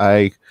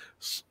I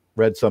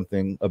read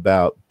something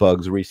about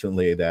bugs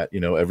recently that, you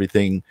know,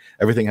 everything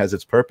has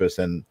its purpose,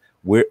 and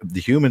the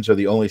humans are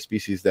the only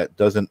species that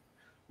doesn't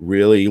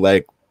really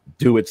like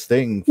do its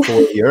thing for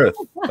the earth.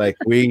 Like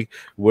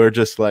we're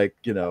just like,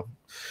 you know,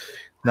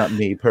 not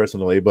me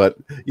personally, but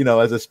you know,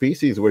 as a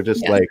species, we're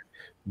just like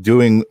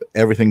doing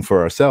everything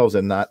for ourselves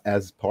and not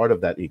as part of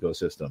that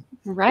ecosystem.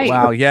 Right.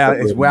 Wow. Yeah.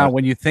 It's wow.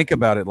 When you think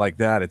about it like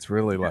that, it's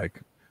really like.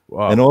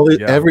 Wow.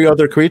 And every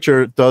other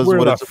creature does We're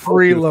what the it's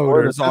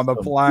freeloaders on the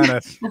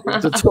planet.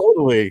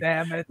 Totally.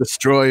 Damn it.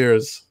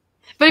 Destroyers.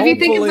 But if you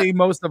think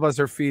most of us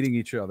are feeding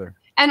each other.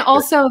 And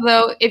also,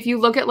 though, if you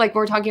look at like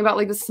we're talking about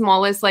like the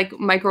smallest like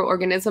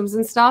microorganisms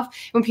and stuff,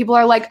 when people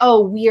are like,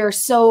 oh, we are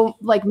so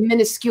like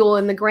minuscule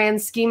in the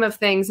grand scheme of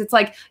things, it's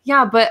like,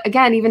 yeah, but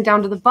again, even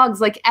down to the bugs,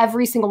 like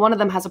every single one of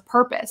them has a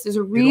purpose. There's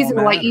a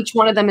reason why each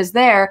one of them is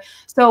there.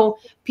 So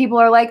people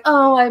are like,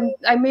 oh,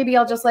 maybe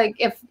I'll just like,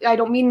 if I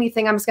don't mean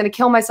anything, I'm just going to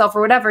kill myself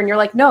or whatever. And you're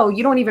like, no,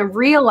 you don't even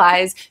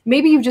realize.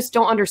 Maybe you just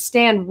don't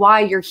understand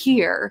why you're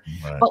here.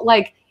 Right. But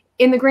like,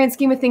 in the grand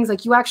scheme of things,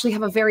 like you actually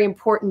have a very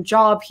important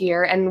job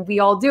here, and we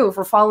all do. If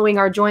we're following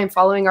our joy and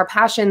following our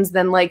passions,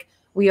 then like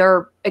we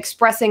are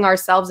expressing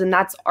ourselves, and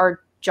that's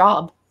our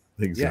job.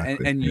 Exactly.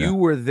 Yeah, and you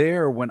were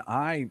there when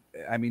I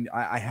mean,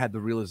 I had the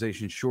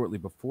realization shortly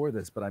before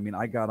this, but I mean,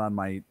 I got on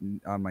my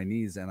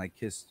knees and I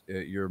kissed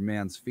your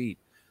man's feet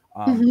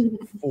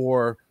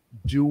for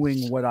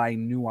doing what I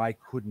knew I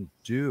couldn't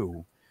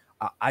do.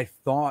 I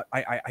thought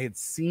I had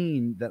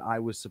seen that I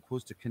was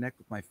supposed to connect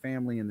with my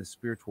family in this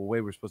spiritual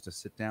way. We're supposed to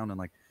sit down and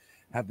like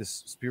have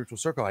this spiritual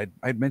circle.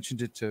 I'd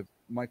mentioned it to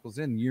Michael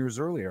Zinn years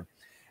earlier,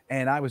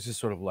 and I was just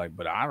sort of like,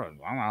 but I don't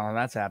know how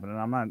that's happening.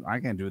 I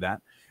can't do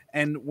that.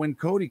 And when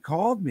Cody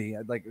called me,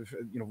 I'd like,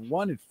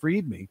 one, it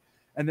freed me,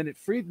 and then it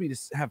freed me to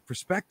have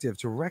perspective,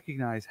 to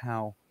recognize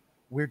how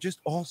we're just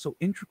all so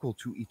integral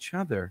to each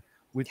other.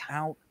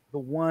 Without the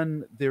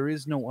one, there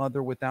is no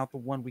other. Without the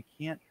one, we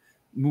can't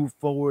move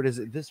forward. As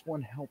this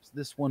one helps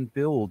this one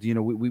build.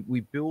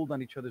 We build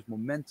on each other's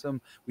momentum.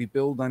 We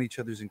build on each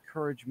other's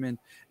encouragement,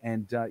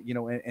 and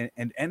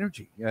and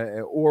energy,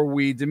 or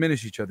we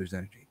diminish each other's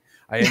energy.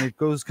 And it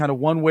goes kind of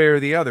one way or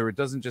the other. It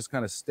doesn't just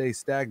kind of stay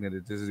stagnant.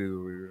 It just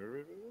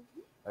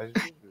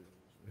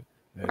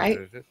right.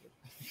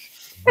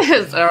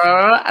 So,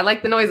 I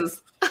like the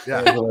noises.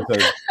 Yeah.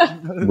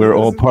 We're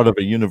all part of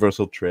a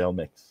universal trail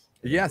mix.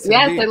 Yes,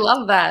 yes, indeed. I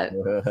love that.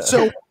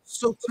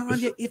 So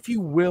Tanya, if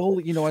you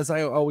will, as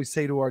I always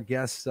say to our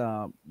guests,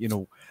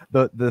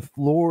 the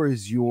floor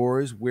is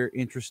yours. We're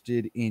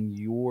interested in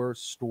your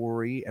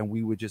story, and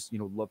we would just,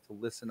 love to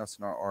listen, us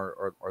and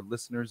our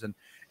listeners,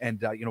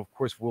 and of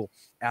course, we'll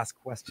ask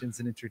questions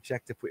and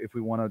interject if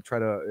we want to try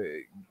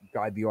to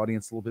guide the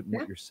audience a little bit in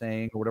what you're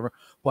saying or whatever.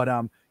 But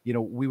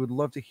we would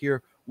love to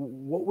hear,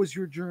 what was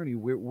your journey?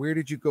 Where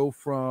did you go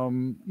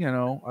from,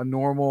 a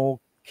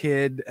normal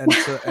kid and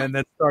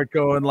then start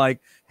going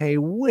like, hey,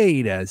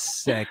 wait a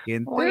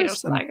second,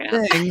 there's some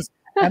things,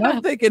 and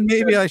I'm thinking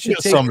maybe I should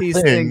take these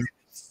things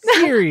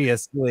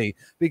seriously,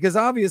 because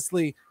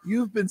obviously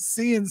you've been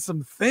seeing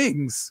some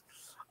things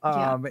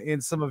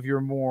in some of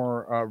your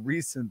more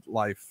recent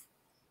life.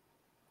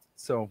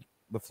 So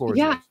the floor is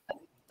yours.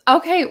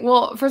 Okay,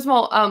 well, first of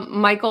all,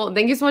 Michael,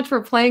 thank you so much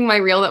for playing my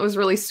reel. That was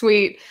really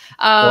sweet.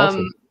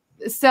 Awesome.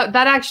 So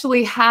that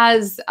actually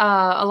has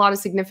a lot of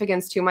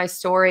significance to my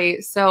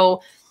story.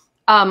 So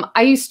I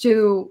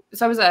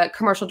was a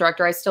commercial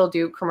director. I still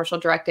do commercial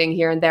directing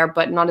here and there,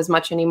 but not as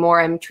much anymore.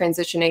 I'm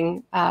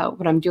transitioning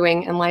what I'm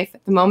doing in life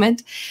at the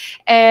moment.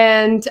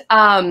 And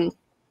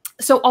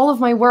so all of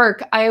my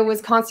work, I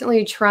was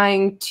constantly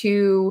trying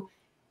to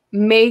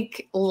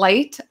make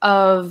light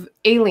of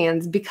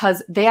aliens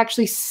because they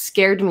actually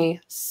scared me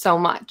so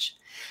much.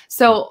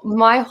 So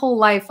my whole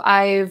life,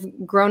 I've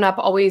grown up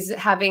always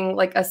having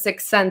like a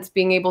sixth sense,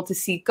 being able to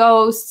see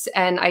ghosts,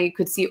 and I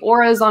could see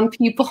auras on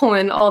people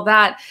and all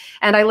that.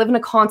 And I live in a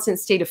constant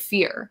state of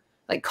fear,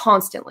 like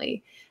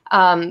constantly,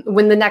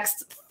 when the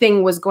next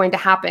thing was going to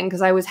happen,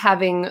 because I was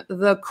having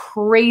the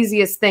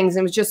craziest things,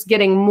 and it was just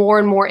getting more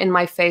and more in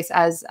my face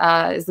as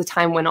the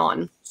time went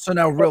on. So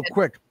now real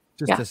quick,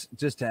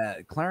 just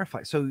to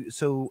clarify.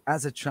 So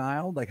as a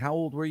child, like how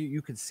old were you?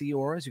 You could see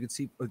auras, you could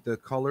see the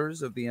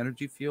colors of the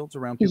energy fields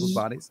around people's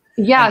bodies.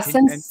 Yeah,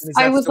 and since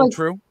I was like,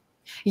 true.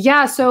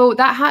 Yeah, so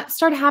that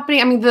started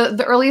happening. I mean,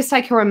 the earliest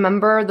I can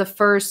remember, the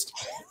first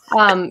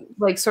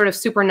like sort of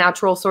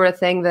supernatural sort of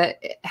thing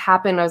that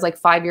happened, I was like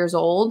 5 years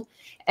old,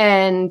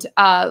 and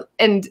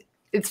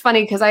it's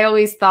funny because I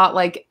always thought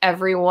like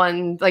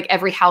everyone, like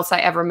every house I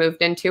ever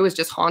moved into was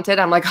just haunted.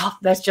 I'm like, oh,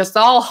 that's just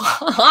all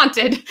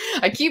haunted.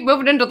 I keep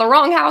moving into the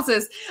wrong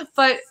houses.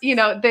 But,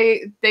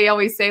 they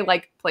always say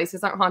like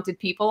places aren't haunted,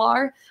 people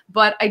are.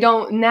 But I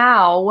don't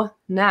now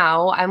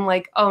I'm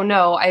like, oh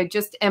no, I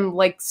just am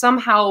like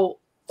somehow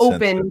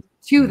open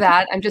to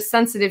that. I'm just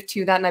sensitive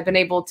to that. And I've been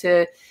able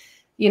to,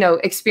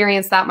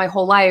 experience that my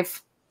whole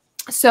life.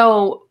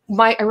 So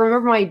I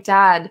remember my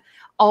dad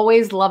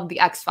always loved the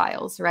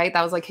X-Files, right?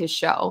 That was like his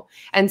show.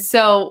 And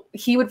so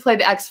he would play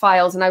the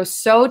X-Files, and I was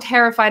so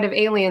terrified of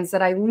aliens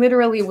that I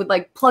literally would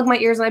like plug my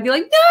ears and I'd be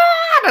like,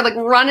 nah! And I'd like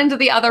run into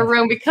the other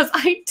room because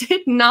I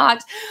did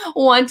not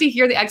want to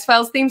hear the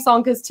X-Files theme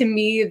song, because to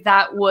me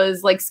that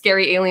was like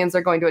scary aliens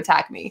are going to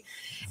attack me.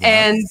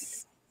 And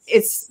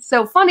it's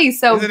so funny.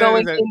 So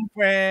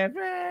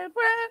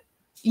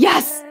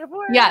yes.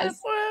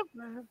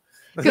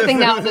 Good thing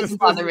now it doesn't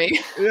bother me.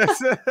 Yes.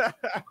 So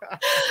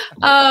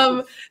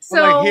I'm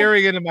like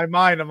hearing it in my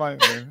mind. I'm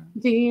like, I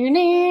didn't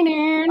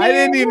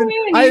even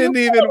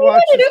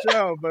watch the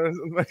show,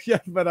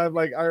 but I'm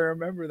like, I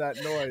remember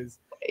that noise.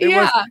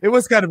 It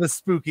was kind of a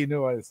spooky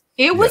noise.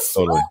 It was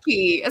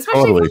spooky,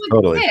 especially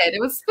for a kid.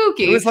 It was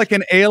spooky. It was like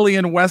an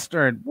alien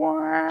western.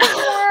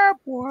 I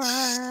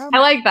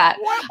like that.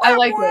 I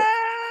like it.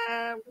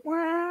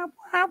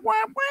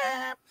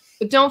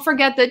 But don't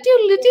forget the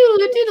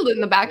doodle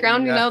in the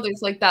background.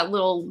 There's like that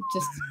little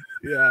just.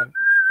 Yeah.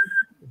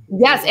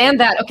 Yes, and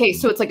that. Okay,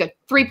 so it's like a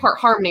 3-part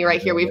harmony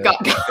right here. We've got.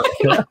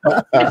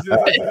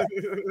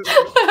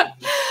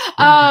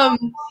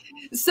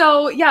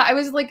 So yeah, I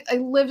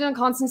lived in a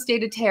constant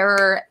state of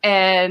terror,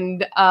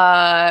 and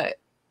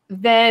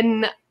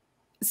then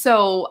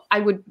so I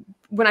would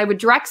when I would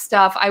direct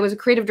stuff, I was a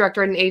creative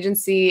director at an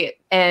agency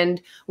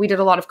and we did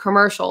a lot of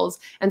commercials.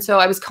 And so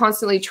I was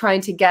constantly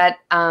trying to get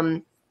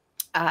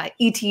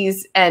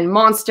ETs and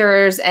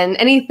monsters and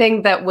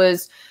anything that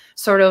was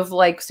sort of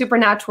like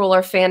supernatural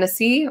or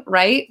fantasy,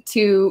 right,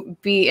 to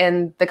be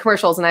in the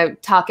commercials. And I'm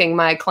talking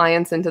my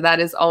clients into that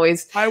is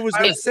always. I was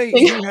going to say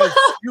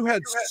you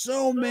had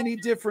so many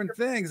different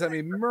things. I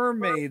mean,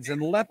 mermaids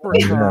and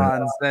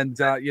leprechauns, and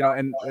you know,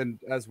 and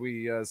as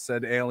we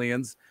said,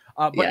 aliens.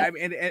 But I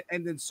mean,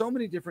 and then so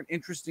many different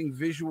interesting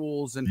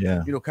visuals and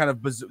you know, kind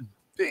of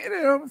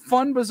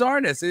fun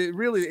bizarreness. It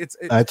really,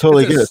 I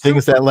totally get it.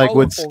 Things that like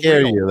would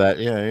scare you. That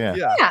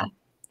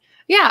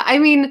yeah. I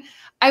mean,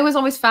 I was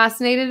always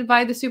fascinated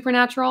by the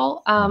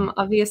supernatural,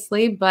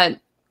 obviously, but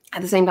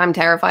at the same time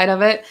terrified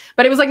of it.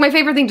 But it was like my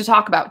favorite thing to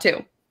talk about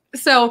too.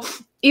 So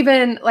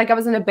even like I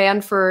was in a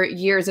band for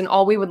years and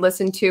all we would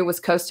listen to was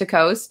Coast to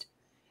Coast.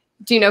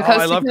 Do you know Coast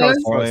to Coast? I love Coast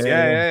to Coast.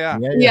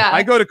 Yeah.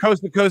 I go to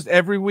Coast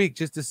every week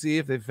just to see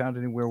if they've found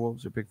any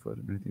werewolves or Bigfoot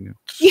or anything new.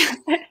 Yeah,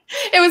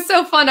 it was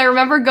so fun. I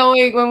remember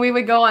going when we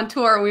would go on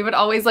tour, we would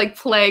always like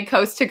play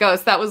Coast to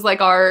Coast. That was like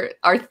our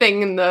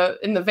thing in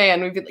the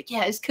van. We'd be like,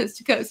 yeah, it's Coast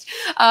to Coast.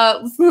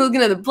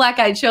 Looking at the Black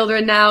Eyed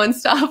Children now and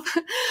stuff.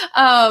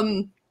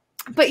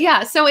 But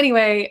yeah, so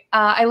anyway,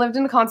 I lived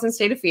in a constant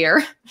state of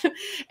fear.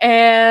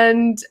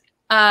 And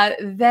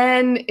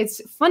then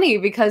it's funny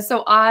because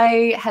so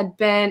I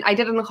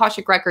did an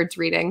Akashic Records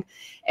reading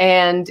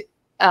and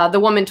the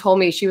woman told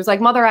me, she was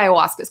like, Mother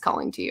Ayahuasca is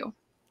calling to you.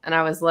 And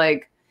I was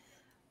like,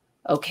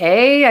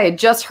 okay, I had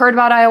just heard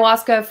about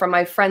ayahuasca from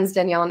my friends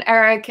Danielle and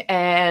Eric.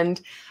 And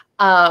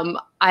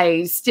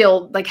I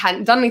still like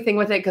hadn't done anything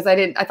with it because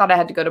I thought I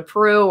had to go to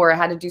Peru or I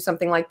had to do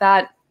something like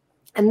that.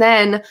 And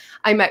then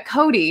I met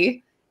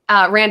Cody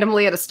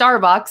randomly at a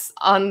Starbucks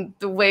on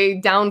the way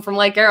down from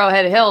Lake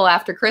Arrowhead Hill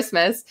after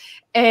Christmas.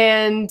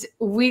 And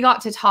we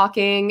got to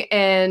talking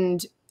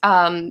and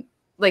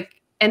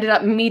like ended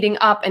up meeting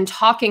up and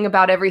talking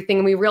about everything.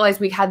 And we realized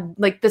we had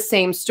like the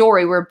same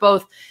story. We're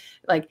both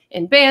like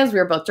in bands. We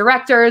were both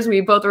directors.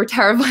 We both were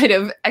terrified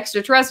of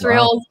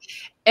extraterrestrials.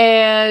 Wow.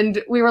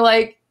 And we were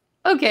like,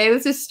 okay,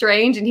 this is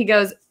strange. And he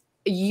goes,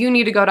 you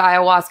need to go to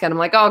ayahuasca. And I'm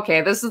like,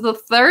 okay, this is the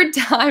third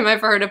time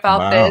I've heard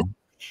about this.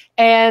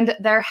 And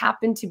there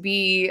happened to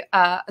be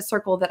a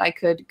circle that I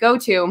could go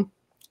to.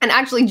 And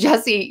actually,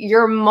 Jesse,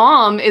 your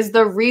mom is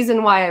the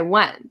reason why I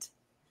went.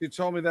 You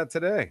told me that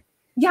today.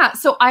 Yeah.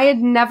 So I had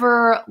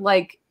never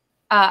like,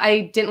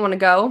 I didn't want to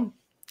go.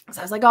 So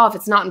I was like, oh, if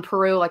it's not in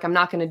Peru, like I'm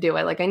not going to do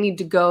it. Like I need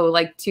to go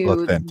like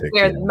to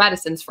where the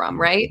medicine's from.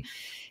 Right.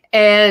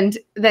 And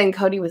then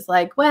Cody was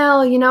like,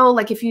 well, you know,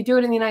 like if you do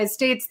it in the United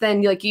States,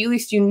 then like at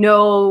least you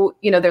know,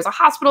 there's a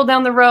hospital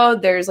down the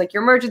road. There's like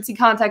your emergency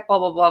contact, blah,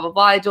 blah, blah, blah,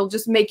 blah. It'll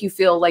just make you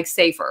feel like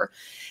safer.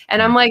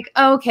 And I'm like,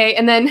 oh, okay.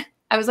 And then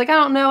I was like, I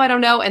don't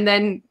know. And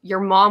then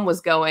your mom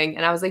was going.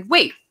 And I was like,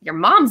 wait, your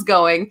mom's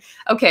going.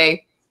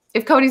 Okay.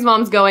 If Cody's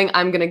mom's going,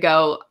 I'm going to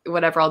go.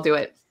 Whatever, I'll do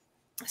it.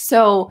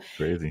 So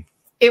crazy.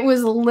 It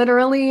was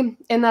literally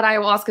in that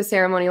ayahuasca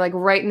ceremony, like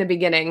right in the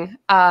beginning.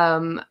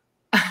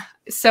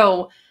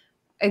 So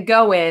I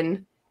go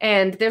in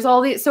and there's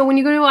all these. So when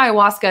you go to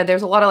ayahuasca,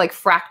 there's a lot of like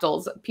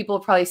fractals. People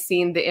have probably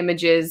seen the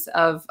images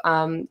of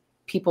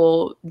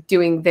people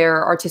doing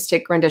their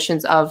artistic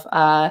renditions of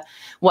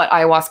what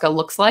ayahuasca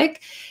looks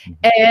like.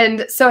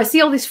 And so I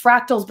see all these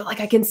fractals, but like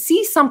I can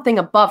see something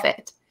above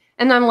it.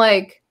 And I'm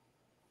like,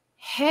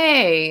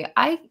 hey,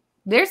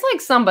 there's like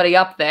somebody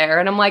up there.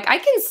 And I'm like, I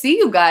can see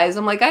you guys.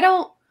 I'm like, I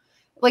don't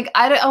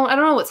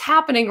know what's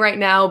happening right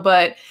now,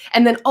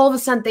 and then all of a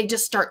sudden they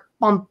just start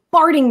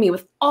bombarding me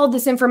with all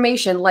this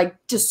information, like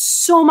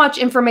just so much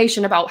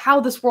information about how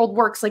this world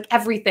works, like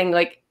everything,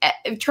 like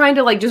trying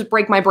to like just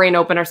break my brain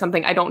open or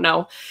something. I don't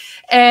know.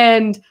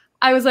 And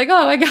I was like,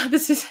 oh my God,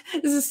 this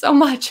is so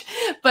much.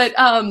 But,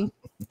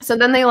 so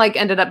then they like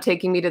ended up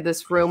taking me to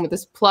this room with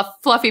this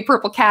fluffy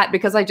purple cat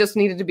because I just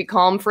needed to be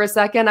calm for a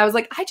second. I was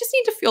like, I just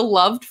need to feel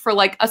loved for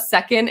like a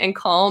second and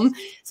calm.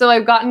 So I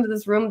got into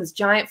this room, this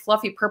giant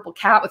fluffy purple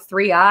cat with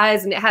 3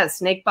 eyes, and it had a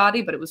snake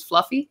body, but it was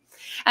fluffy.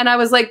 And I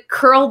was like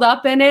curled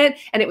up in it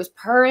and it was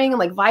purring and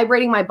like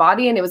vibrating my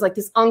body. And it was like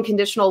this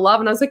unconditional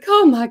love. And I was like,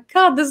 oh my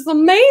God, this is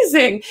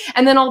amazing.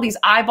 And then all these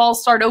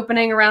eyeballs start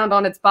opening around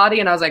on its body.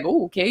 And I was like,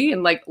 oh, okay.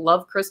 And like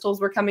love crystals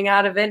were coming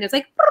out of it. And it's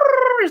like,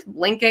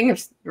 blinking.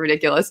 It's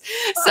ridiculous.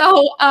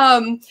 So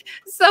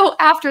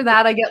after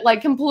that, I get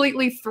like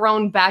completely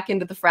thrown back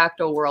into the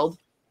fractal world.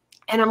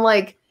 And I'm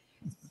like,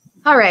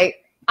 all right,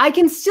 I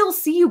can still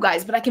see you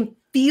guys, but I can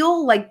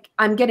feel like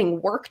I'm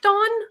getting worked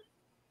on,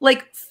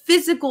 like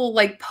physical,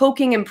 like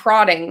poking and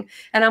prodding.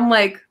 And I'm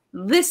like,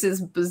 this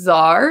is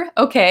bizarre.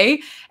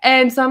 Okay.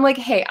 And so I'm like,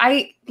 hey,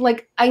 I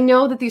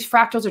know that these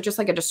fractals are just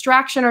like a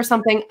distraction or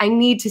something. I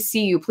need to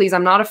see you, please.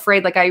 I'm not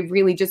afraid. Like, I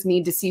really just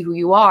need to see who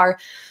you are.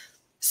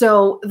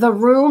 So the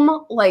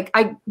room, like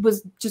I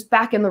was just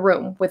back in the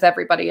room with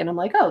everybody and I'm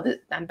like, oh,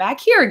 I'm back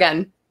here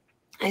again.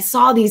 I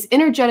saw these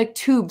energetic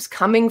tubes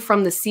coming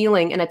from the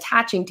ceiling and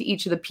attaching to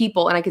each of the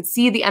people. And I could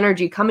see the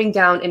energy coming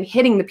down and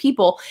hitting the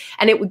people.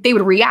 And they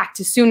would react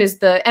as soon as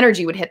the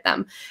energy would hit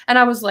them. And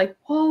I was like,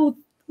 oh,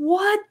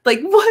 what? Like,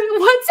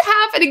 what's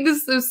happening?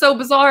 This is so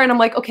bizarre. And I'm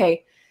like,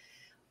 okay,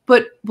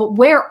 but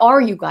where are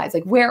you guys?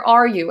 Like, where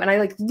are you? And I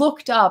like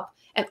looked up,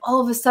 and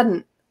all of a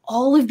sudden,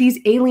 all of these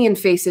alien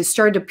faces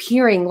started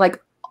appearing like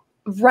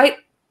right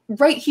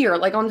here,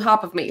 like on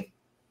top of me.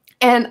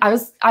 And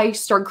I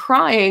started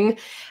crying,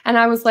 and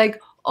I was like,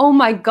 oh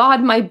my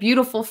God, my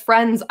beautiful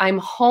friends, I'm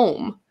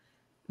home.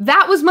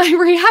 That was my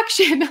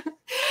reaction.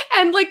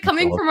 And like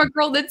coming from a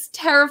girl that's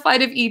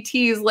terrified of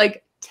ETs,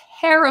 like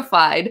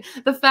terrified,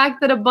 the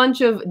fact that a bunch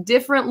of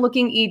different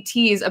looking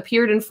ETs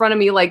appeared in front of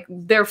me, like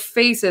their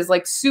faces,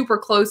 like super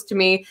close to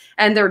me,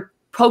 and they're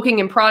poking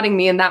and prodding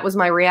me. And that was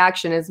my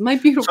reaction, is my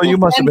beautiful So you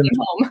must have friend been,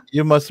 home.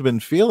 you must have been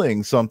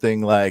feeling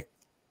something like,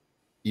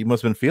 you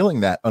must have been feeling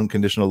that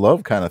unconditional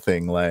love kind of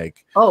thing,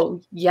 like,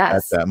 oh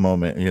yes, at that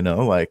moment, you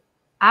know, like,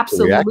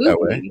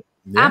 absolutely,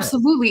 yeah.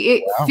 absolutely.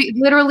 It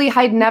literally,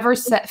 I'd never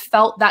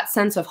felt that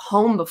sense of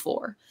home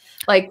before.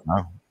 Like,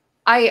 wow.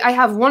 I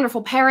have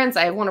wonderful parents,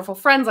 I have wonderful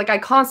friends. Like, I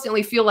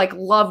constantly feel like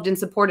loved and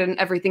supported in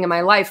everything in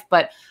my life.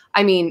 But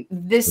I mean,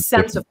 this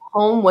sense of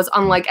home was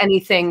unlike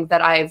anything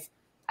that I've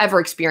ever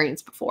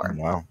experienced before.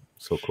 Wow,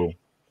 so cool.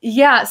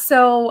 Yeah.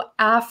 So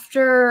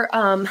after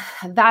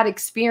that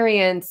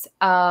experience,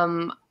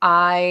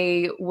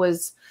 I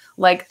was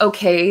like,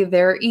 okay,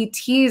 they're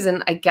ETs,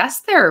 and I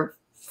guess they're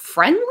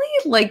friendly.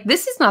 Like,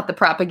 this is not the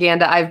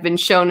propaganda I've been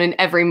shown in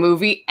every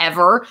movie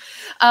ever.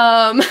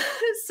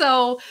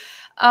 So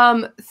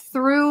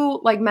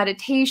through like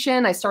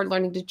meditation, I started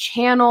learning to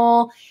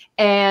channel,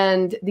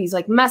 and these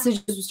like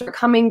messages would start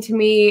coming to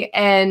me.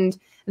 And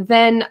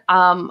then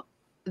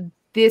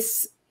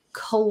this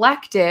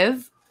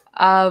collective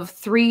of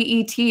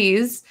 3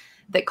 ETs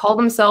that call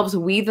themselves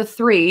We the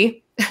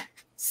Three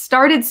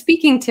started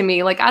speaking to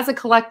me like as a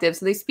collective.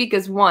 So they speak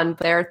as one,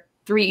 but they're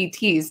 3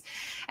 ETs.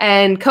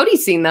 And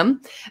Cody's seen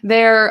them.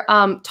 They're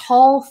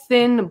tall,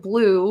 thin,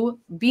 blue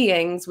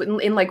beings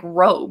in like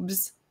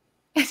robes.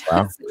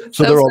 Wow.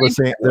 So they're all the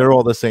same. They're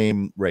all the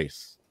same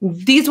race.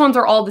 These ones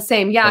are all the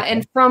same. Yeah. Okay.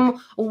 And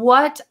from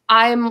what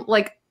I'm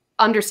like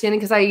understanding,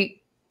 because I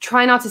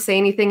try not to say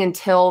anything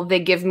until they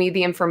give me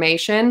the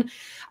information.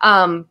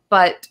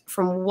 But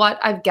from what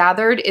I've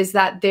gathered is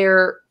that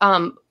they're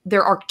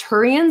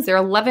Arcturians, they're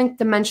 11th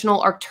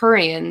dimensional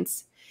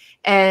Arcturians,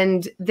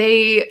 and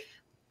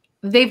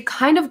they've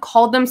kind of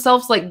called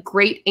themselves like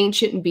great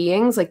ancient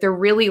beings. Like, they're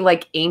really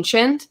like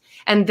ancient,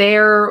 and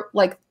they're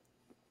like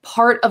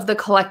part of the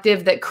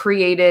collective that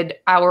created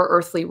our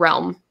earthly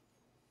realm.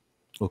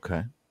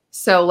 Okay.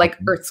 So like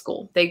Earth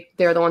School,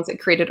 they're the ones that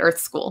created Earth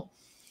School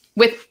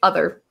with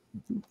other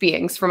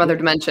beings from other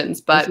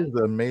dimensions. But this is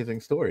an amazing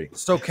story.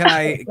 So can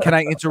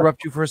I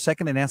interrupt you for a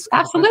second and ask?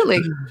 Absolutely.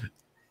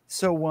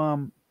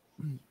 So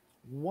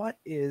what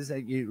is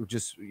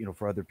just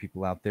for other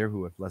people out there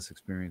who have less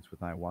experience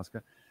with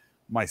ayahuasca,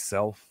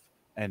 myself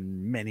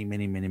and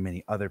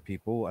many other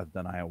people have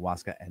done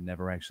ayahuasca and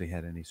never actually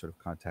had any sort of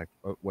contact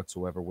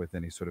whatsoever with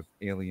any sort of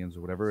aliens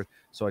or whatever.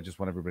 So I just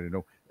want everybody to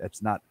know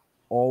that's not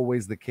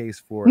always the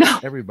case for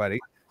everybody.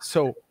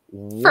 So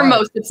for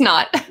most, it's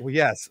not. Well,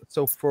 yes.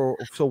 So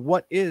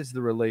what is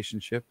the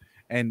relationship,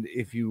 and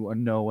if you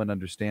know and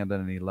understand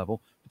on any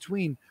level,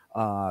 between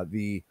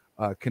the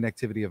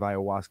connectivity of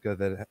ayahuasca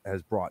that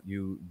has brought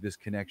you this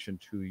connection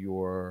to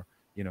your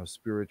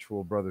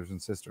spiritual brothers and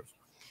sisters?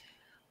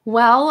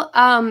 Well,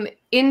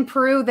 in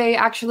Peru, they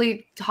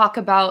actually talk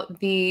about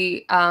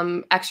the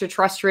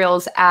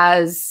extraterrestrials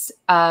as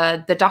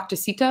the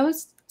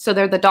doctorcitos. So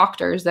they're the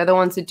doctors. They're the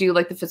ones that do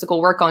like the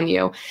physical work on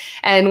you.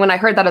 And when I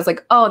heard that, I was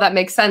like, oh, that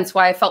makes sense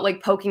why I felt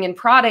like poking and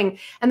prodding.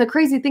 And the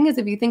crazy thing is,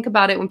 if you think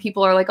about it, when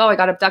people are like, oh, I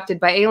got abducted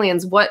by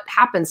aliens, what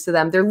happens to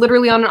them? They're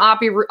literally on an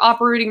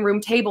operating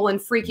room table and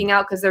freaking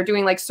out because they're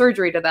doing like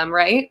surgery to them,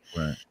 right?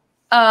 Right.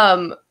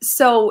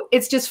 So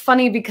it's just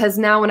funny because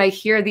now when I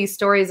hear these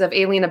stories of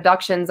alien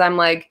abductions, I'm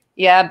like,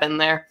 yeah, I've been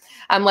there.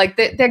 I'm like,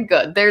 they're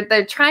good.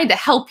 They're trying to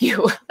help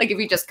you. Like, if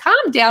you just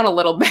calm down a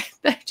little bit,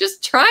 they're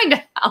just trying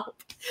to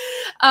help.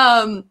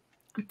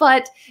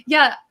 But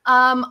yeah,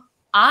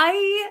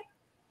 I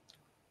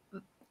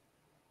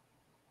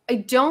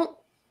don't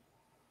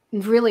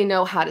really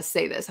know how to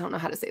say this. I don't know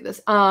how to say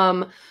this.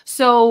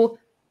 So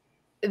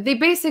they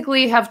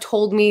basically have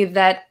told me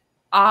that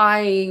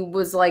I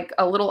was like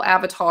a little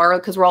avatar,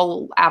 because we're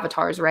all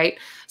avatars, right?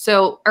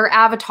 So our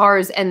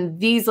avatars, and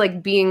these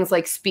like beings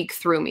like speak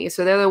through me.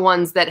 So they're the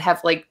ones that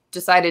have like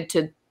decided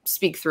to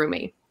speak through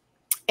me.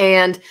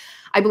 And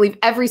I believe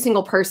every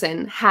single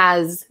person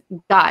has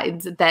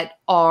guides that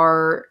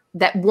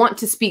want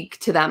to speak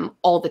to them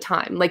all the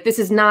time. Like, this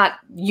is not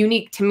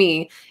unique to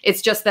me.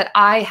 It's just that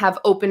I have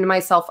opened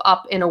myself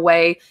up in a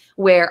way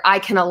where I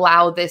can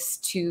allow this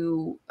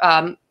to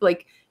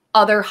like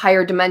other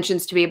higher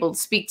dimensions to be able to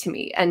speak to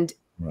me. And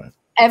right.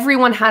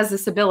 Everyone has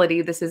this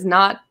ability. This is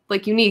not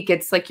like unique.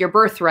 It's like your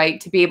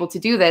birthright to be able to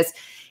do this.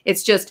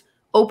 It's just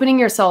opening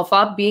yourself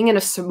up, being in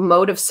a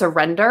mode of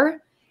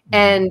surrender,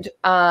 and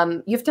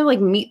you have to like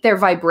meet their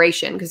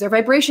vibration because their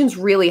vibration's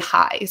really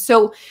high.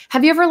 So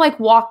have you ever like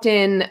walked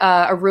in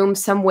a room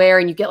somewhere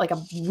and you get like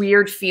a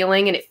weird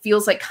feeling and it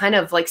feels like kind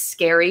of like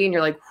scary and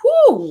you're like,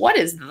 whoo, what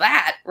is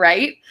that?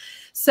 Right?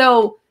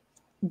 So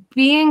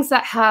beings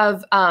that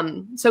have,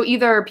 so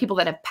either people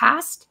that have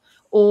passed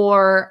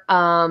or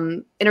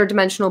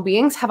interdimensional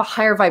beings have a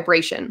higher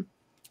vibration.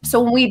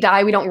 So when we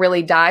die, we don't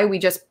really die. We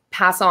just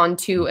pass on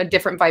to a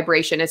different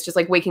vibration. It's just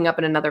like waking up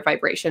in another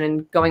vibration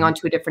and going on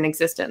to a different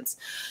existence.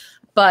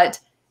 But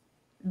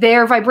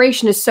their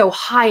vibration is so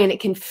high and it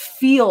can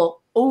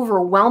feel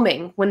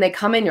overwhelming when they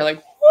come in. You're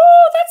like,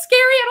 whoa, that's scary.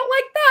 I don't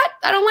like that.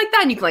 I don't like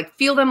that. And you can like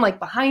feel them like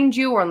behind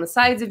you or on the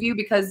sides of you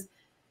because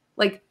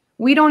like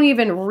we don't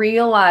even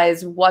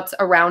realize what's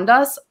around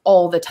us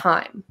all the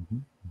time.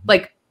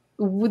 Like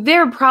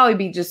there would probably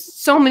be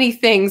just so many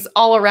things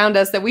all around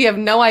us that we have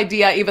no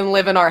idea even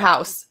live in our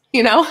house,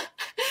 you know?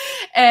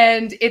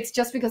 And it's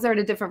just because they're at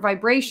a different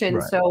vibration.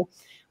 Right. So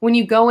when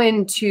you go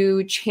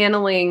into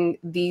channeling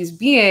these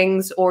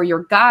beings or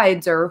your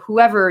guides or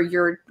whoever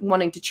you're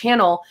wanting to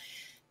channel,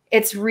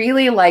 it's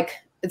really like,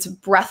 it's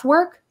breath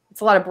work. It's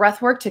a lot of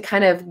breath work to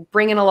kind of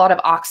bring in a lot of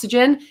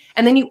oxygen.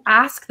 And then you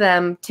ask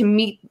them to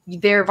meet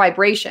their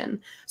vibration.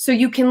 So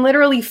you can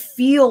literally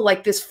feel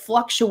like this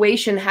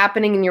fluctuation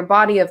happening in your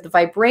body of the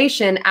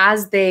vibration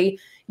as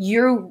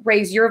you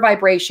raise your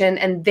vibration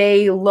and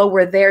they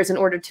lower theirs in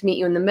order to meet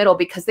you in the middle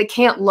because they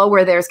can't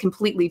lower theirs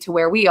completely to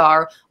where we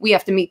are. We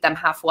have to meet them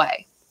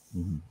halfway.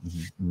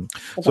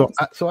 So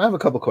I have a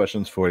couple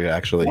questions for you,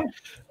 actually.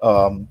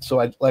 So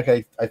I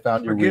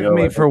found your Forgive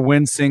me for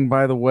wincing,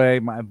 by the way.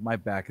 My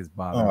back is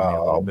bothering me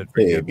a little bit.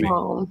 Baby.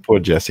 Poor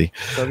Jesse.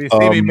 So if you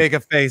see me make a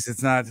face,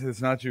 it's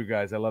not you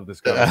guys. I love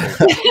this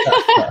conversation.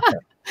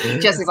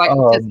 Jesse's like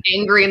just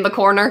angry in the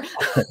corner.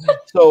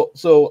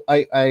 So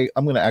I'm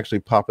gonna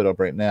actually pop it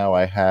up right now.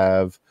 I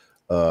have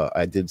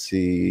I did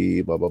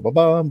see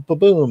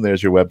boom.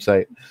 There's your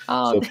website,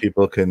 so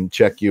people can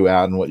check you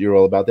out and what you're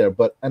all about there.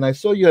 And I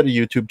saw you had a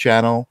YouTube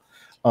channel,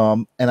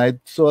 and I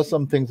saw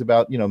some things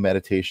about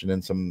meditation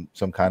and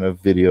some kind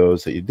of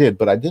videos that you did,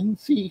 but I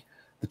didn't see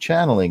the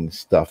channeling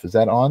stuff. Is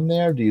that on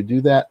there? Do you do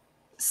that?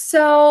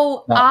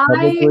 So Not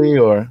publicly,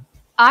 or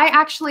I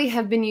actually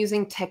have been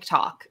using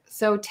TikTok.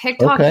 So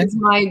TikTok is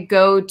my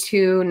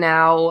go-to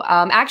now.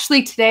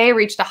 Actually, today I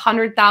reached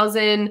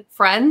 100,000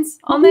 friends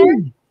on there.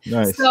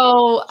 Nice.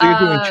 So you're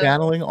doing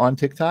channeling on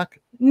TikTok?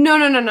 No.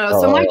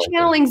 So my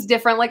channeling's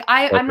different. Like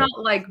I'm not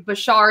like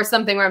Bashar or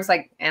something where I was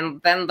like,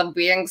 and then the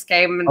beings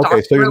came and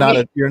okay. So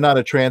you're not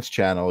a trance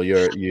channel.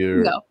 You're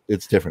no.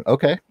 It's different.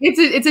 Okay.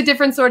 It's a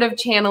different sort of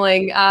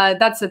channeling.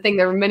 That's the thing.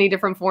 There are many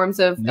different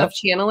forms of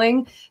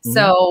channeling.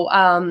 So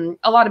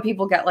a lot of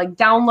people get like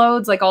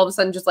downloads, like all of a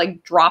sudden just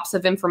like drops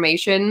of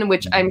information,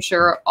 which I'm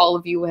sure all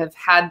of you have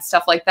had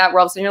stuff like that. Where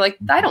all of a sudden you're like,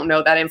 I don't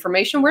know that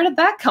information. Where did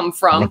that come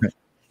from?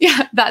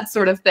 Yeah, that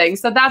sort of thing.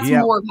 So that's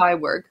more of my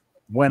work.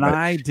 When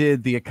I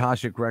did the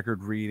Akashic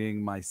record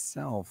reading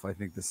myself, I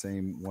think the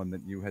same one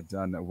that you had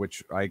done,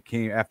 which I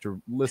came after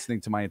listening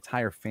to my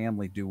entire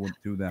family do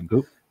them,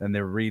 and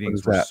their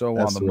readings were so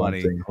on the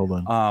money.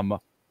 Hold on.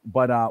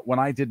 But when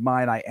I did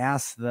mine, I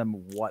asked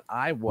them what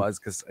I was,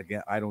 because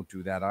again, I don't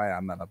do that.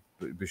 I'm not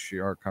a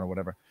Bashir kind of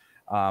whatever.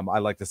 I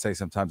like to say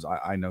sometimes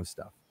I know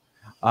stuff.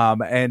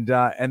 And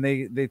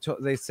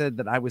they said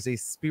that I was a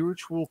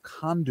spiritual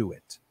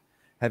conduit.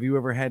 Have you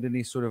ever had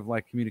any sort of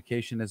like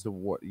communication as to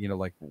what,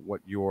 like what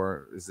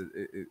is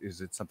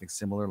it something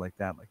similar like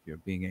that? Like you're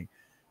being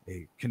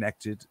a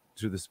connected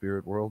to the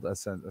spirit world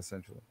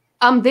essentially?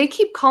 They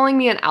keep calling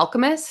me an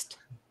alchemist.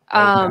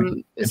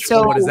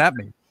 So what does that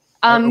mean?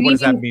 What does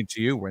that mean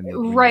to you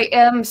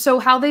when so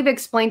how they've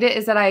explained it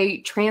is that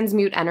I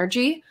transmute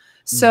energy.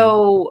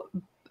 So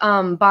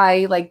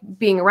by like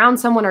being around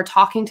someone or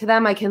talking to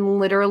them, I can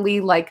literally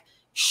like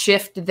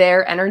shift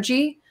their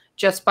energy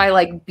just by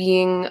like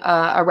being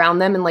around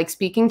them and like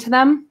speaking to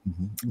them.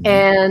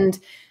 And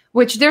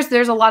which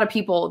there's a lot of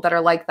people that are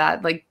like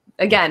that. Like,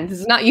 again, this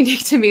is not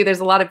unique to me.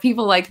 There's a lot of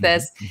people like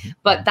this,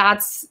 but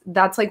that's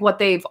like what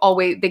they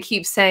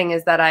keep saying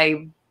is that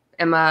I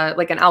am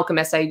like an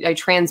alchemist. I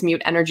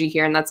transmute energy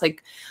here. And that's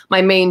like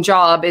my main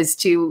job is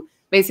to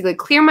basically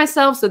clear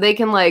myself so they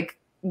can like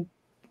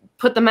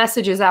put the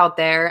messages out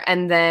there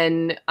and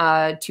then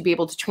to be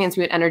able to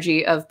transmute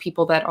energy of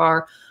people that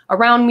are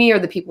around me or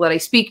the people that I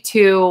speak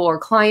to or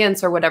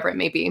clients or whatever it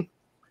may be.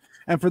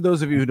 And for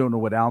those of you who don't know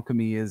what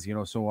alchemy is,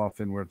 so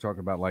often we're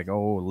talking about like,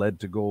 lead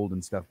to gold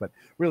and stuff, but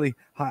really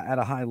at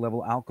a high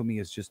level, alchemy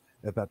is just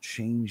about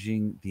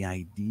changing the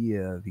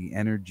idea, the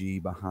energy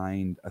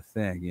behind a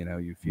thing.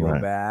 You feel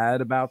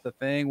bad about the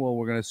thing. Well,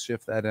 we're going to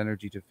shift that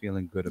energy to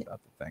feeling good about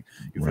the thing.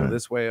 You feel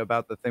this way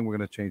about the thing. We're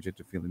going to change it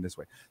to feeling this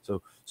way.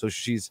 So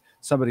she's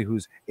somebody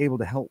who's able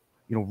to help,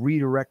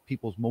 redirect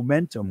people's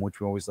momentum,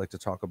 which we always like to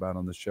talk about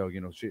on the show,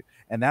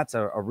 and that's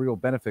a real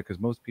benefit because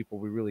most people,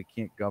 we really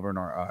can't govern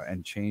our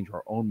and change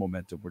our own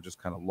momentum. We're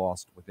just kind of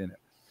lost within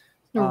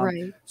it.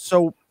 Right.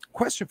 So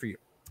question for you.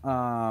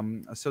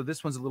 So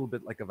this one's a little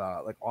bit like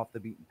off the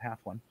beaten path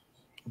one,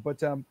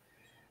 but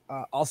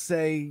I'll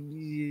say,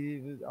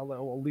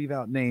 I'll leave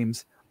out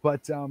names,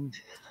 but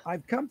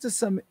I've come to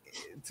some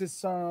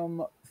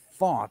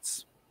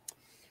thoughts.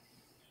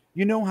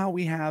 You know how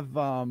we have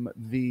I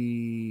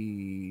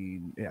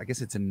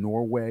guess it's in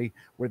Norway,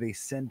 where they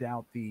send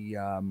out the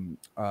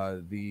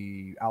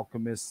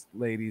alchemist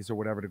ladies or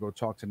whatever to go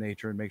talk to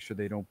nature and make sure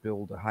they don't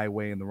build a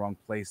highway in the wrong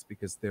place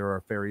because there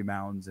are fairy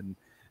mounds and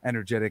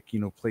energetic,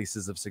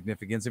 places of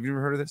significance. Have you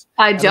ever heard of this?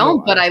 I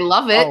don't, but I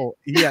love it. Oh,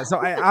 yeah. So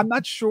I'm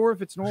not sure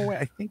if it's Norway.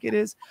 I think it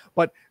is.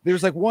 But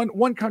there's like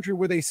one country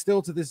where they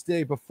still to this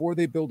day, before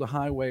they build a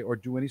highway or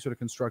do any sort of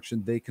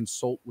construction, they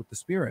consult with the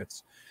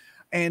spirits.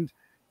 And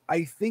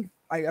I think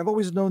I've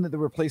always known that there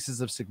were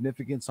places of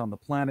significance on the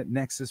planet,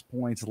 nexus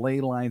points,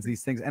 ley lines,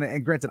 these things.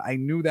 And granted, I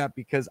knew that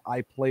because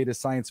I played a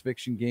science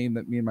fiction game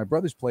that me and my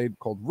brothers played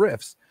called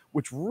Rifts,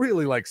 which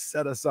really like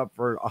set us up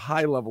for a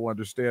high level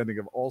understanding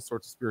of all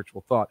sorts of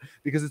spiritual thought,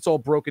 because it's all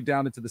broken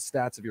down into the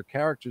stats of your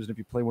characters. And if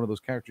you play one of those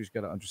characters,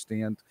 you got to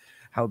understand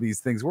how these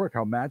things work,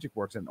 how magic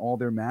works, and all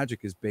their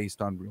magic is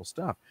based on real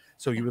stuff.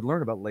 So you would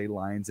learn about ley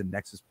lines and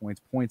nexus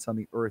points on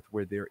the earth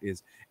where there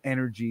is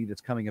energy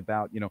that's coming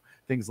about,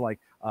 things like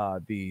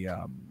what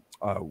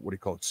do you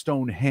call it?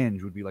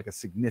 Stonehenge would be like a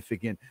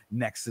significant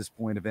nexus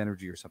point of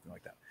energy or something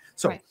like that.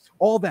 So Right.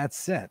 All that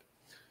said,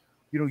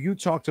 you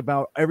talked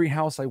about every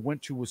house I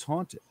went to was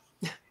haunted.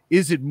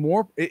 Is it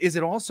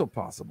also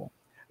possible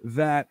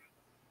that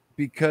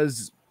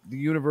because the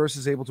universe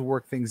is able to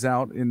work things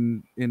out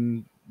in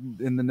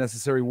the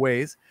necessary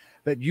ways,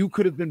 that you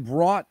could have been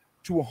brought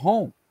to a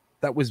home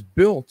that was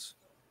built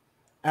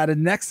at a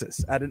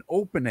nexus, at an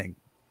opening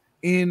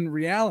in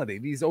reality?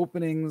 These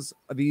openings,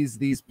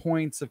 these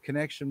points of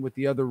connection with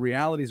the other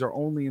realities are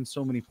only in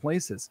so many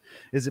places.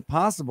 Is it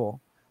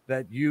possible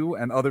that you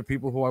and other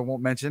people who I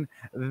won't mention,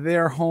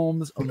 their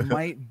homes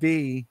might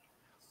be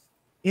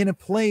in a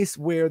place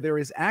where there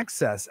is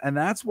access, and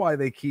that's why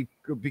they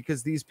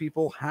because these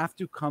people have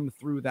to come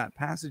through that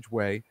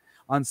passageway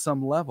on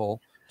some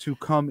level to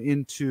come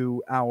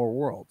into our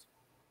world?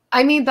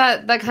 I mean,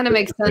 that kind of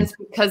makes sense,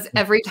 because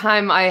every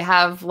time I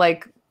have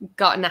like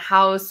gotten a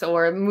house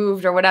or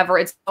moved or whatever,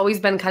 it's always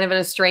been kind of in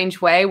a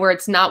strange way where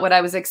it's not what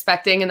I was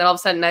expecting, and then all of a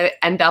sudden I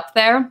end up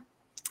there.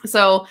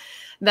 So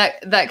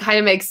that kind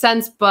of makes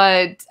sense,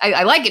 but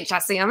I like it,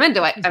 Jesse. I'm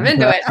into it.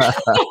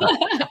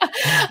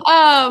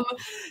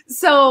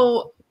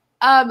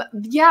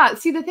 Yeah.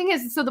 See, the thing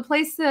is, so the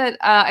place that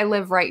I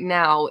live right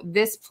now,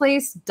 this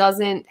place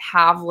doesn't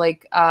have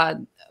like a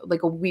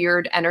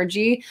weird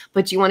energy.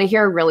 But do you want to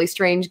hear a really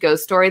strange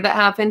ghost story that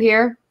happened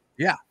here?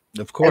 Yeah,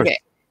 of course. Okay.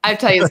 I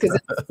tell you, because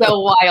it's so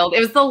wild.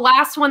 It was the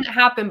last one that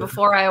happened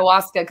before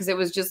ayahuasca, because it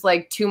was just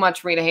like too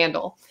much for me to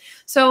handle.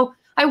 So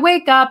I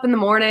wake up in the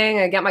morning,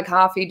 I get my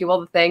coffee, do all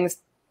the things,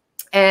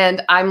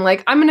 and I'm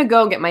like, I'm going to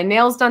go get my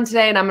nails done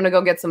today, and I'm going to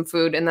go get some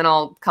food, and then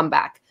I'll come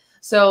back.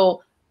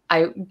 So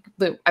I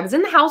was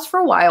in the house for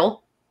a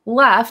while,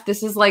 left.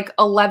 This is like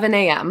 11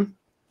 a.m.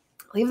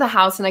 Leave the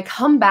house, and I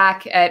come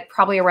back at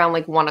probably around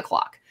like 1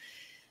 o'clock.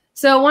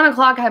 So 1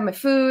 o'clock, I have my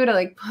food. I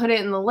like put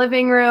it in the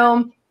living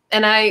room,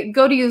 and I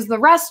go to use the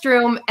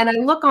restroom, and I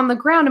look on the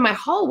ground in my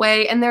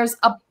hallway, and there's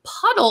a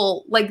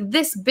puddle like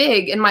this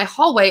big in my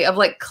hallway of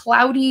like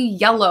cloudy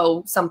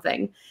yellow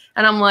something.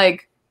 And I'm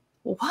like,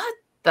 what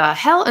the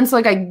hell? And so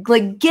like I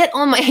like get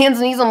on my hands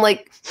and knees. I'm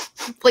like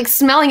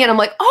smelling it. I'm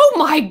like, oh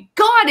my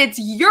God, it's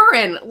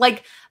urine.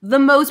 Like the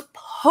most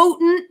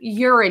potent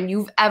urine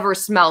you've ever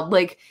smelled.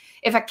 Like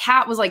if a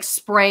cat was like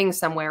spraying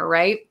somewhere,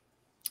 right?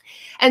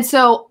 And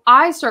so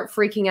I start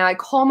freaking out. I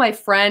call my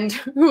friend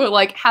who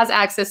like has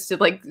access to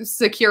like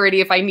security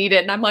if I need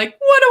it. And I'm like,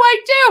 what do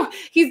I do?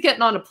 He's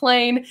getting on a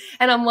plane.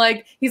 And I'm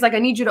like, he's like, I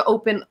need you to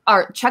open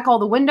or check all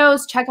the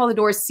windows, check all the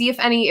doors, see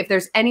if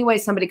there's any way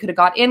somebody could have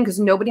got in, because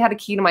nobody had a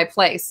key to my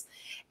place.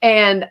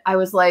 And I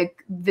was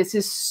like, this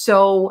is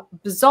so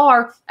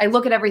bizarre. I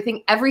look at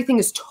everything. Everything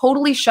is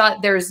totally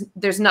shut. There's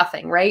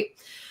nothing, right?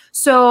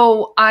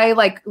 So I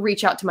like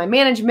reach out to my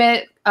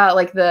management,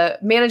 like the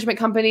management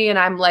company. And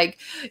I'm like,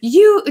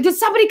 did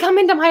somebody come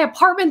into my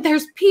apartment?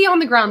 There's pee on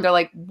the ground. They're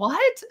like,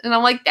 what? And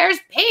I'm like, there's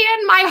pee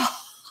in my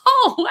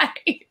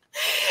hallway.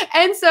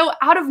 And so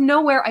out of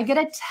nowhere, I get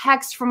a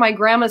text from my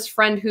grandma's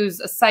friend who's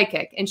a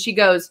psychic. And she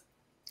goes,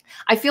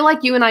 I feel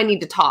like you and I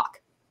need to talk.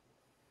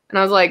 And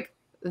I was like,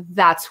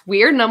 that's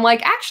weird. And I'm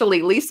like,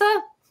 actually, Lisa,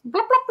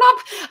 blah, blah,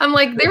 blah. I'm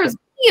like, there's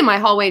in my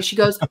hallway. And she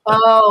goes,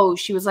 oh,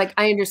 she was like,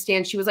 I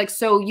understand. She was like,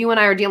 so you and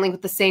I are dealing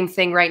with the same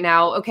thing right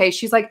now. Okay.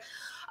 She's like,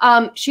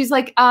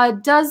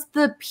 does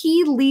the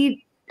pee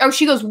lead? Oh,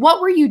 she goes,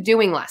 what were you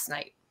doing last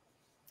night?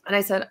 And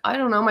I said, I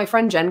don't know. My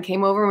friend Jen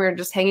came over and we were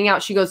just hanging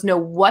out. She goes, no,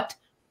 what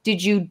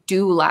did you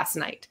do last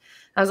night?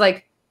 I was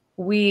like,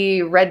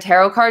 we read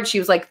tarot cards. She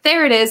was like,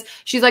 there it is.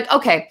 She's like,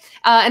 okay.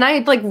 And I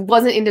like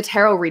wasn't into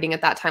tarot reading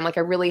at that time. Like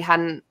I really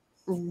hadn't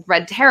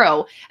read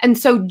tarot. And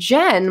so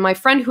Jen, my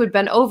friend who had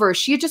been over,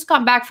 she had just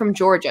gotten back from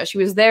Georgia. She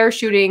was there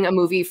shooting a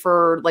movie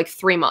for like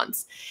 3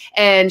 months.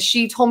 And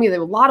she told me that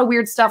a lot of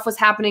weird stuff was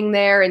happening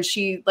there. And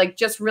she like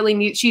just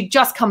really she'd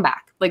just come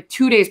back like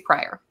 2 days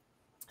prior.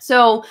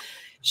 So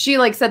she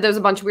like said there's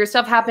a bunch of weird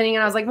stuff happening,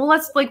 and I was like, well,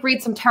 let's like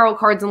read some tarot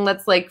cards and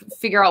let's like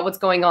figure out what's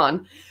going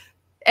on.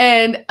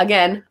 And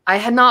again, I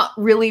had not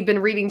really been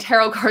reading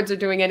tarot cards or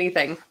doing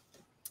anything.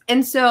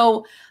 And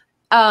so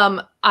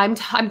I'm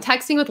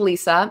texting with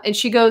Lisa, and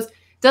she goes,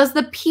 does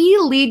the P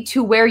lead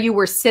to where you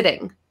were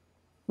sitting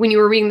when you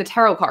were reading the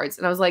tarot cards?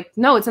 And I was like,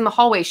 no, it's in the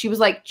hallway. She was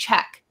like,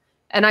 check.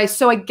 And I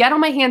get on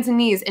my hands and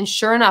knees, and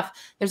sure enough,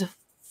 there's a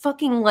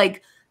fucking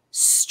like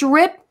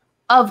strip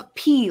of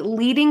P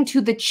leading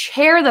to the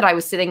chair that I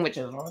was sitting, which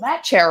is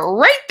that chair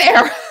right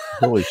there.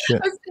 Holy shit.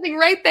 I was sitting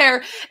right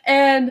there.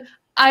 And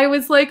I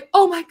was like,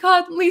 oh my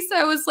God, Lisa,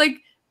 I was like,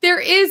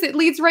 it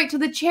leads right to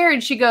the chair.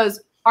 And she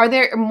goes, are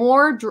there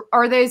more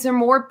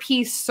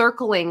P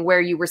circling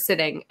where you were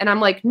sitting? And I'm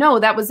like, no,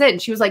 that was it.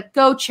 And she was like,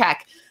 go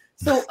check.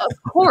 So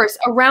of course,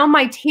 around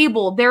my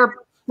table, there are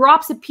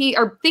drops of P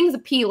or things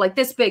of P like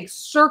this big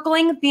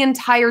circling the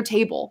entire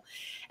table.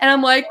 And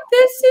I'm like,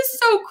 this is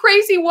so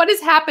crazy. What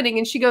is happening?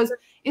 And she goes,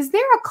 is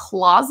there a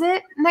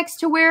closet next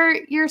to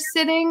where you're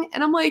sitting?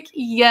 And I'm like,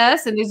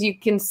 yes. And as you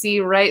can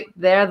see right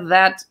there,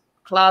 that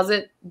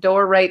closet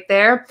door right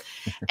there.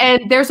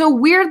 And there's a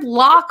weird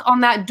lock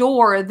on that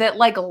door that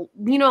like a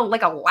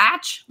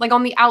latch, like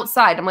on the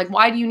outside. I'm like,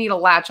 why do you need a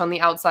latch on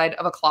the outside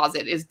of a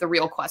closet is the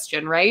real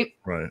question, right?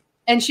 Right.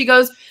 And she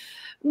goes,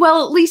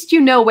 well, at least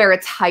you know where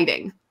it's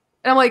hiding.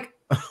 And I'm like,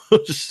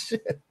 oh,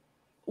 shit.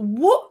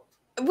 What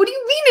do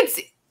you mean it's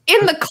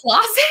in the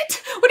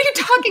closet? What are you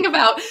talking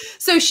about?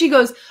 So she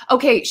goes,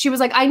 okay. She was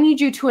like, I need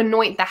you to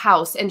anoint the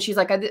house. And she's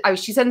like,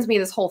 she sends me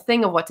this whole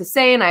thing of what to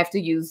say, and I have to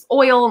use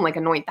oil and like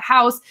anoint the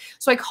house.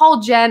 So I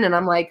called Jen, and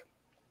I'm like,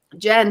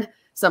 Jen,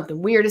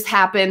 something weird has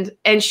happened.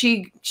 And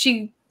she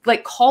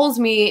like calls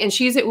me, and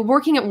she's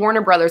working at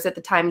Warner Brothers at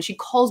the time. And she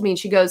calls me and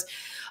she goes,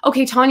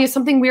 okay, Tanya,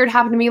 something weird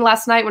happened to me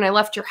last night when I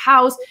left your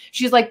house.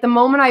 She's like, the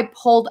moment I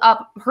pulled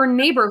up, her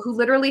neighbor who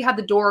literally had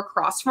the door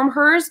across from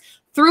hers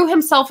threw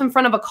himself in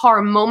front of a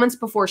car moments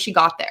before she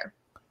got there.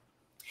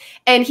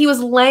 And he was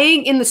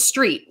laying in the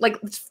street, like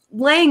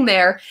laying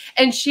there.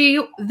 And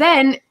she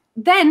then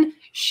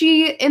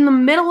she, in the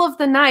middle of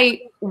the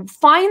night,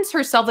 finds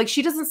herself, like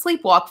she doesn't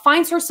sleepwalk,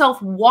 finds herself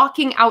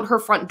walking out her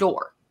front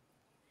door.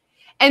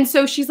 And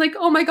so she's like,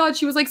 oh my God,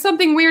 she was like,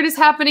 something weird is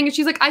happening. And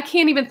she's like, I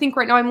can't even think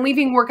right now. I'm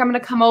leaving work. I'm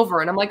going to come over.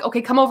 And I'm like, okay,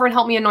 come over and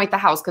help me anoint the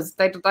house, because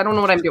I don't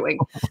know what I'm doing.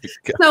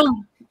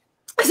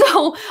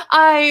 So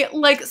I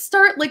like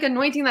start like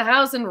anointing the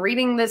house and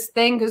reading this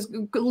thing, because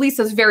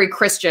Lisa's very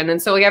Christian. And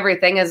so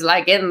everything is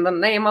like, in the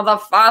name of the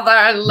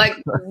Father, like,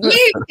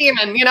 leave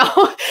demon, you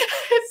know?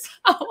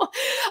 So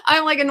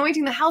I'm like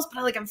anointing the house,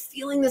 but I'm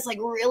feeling this like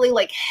really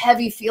like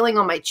heavy feeling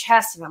on my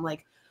chest. And I'm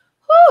like,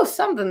 oh,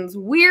 something's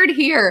weird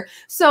here.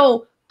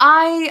 So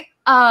I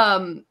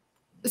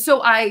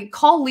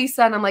call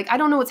Lisa, and I'm like, I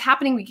don't know what's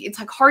happening. It's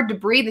like hard to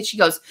breathe. And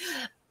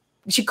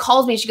she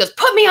calls me and she goes,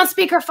 put me on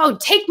speakerphone,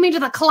 take me to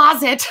the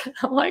closet.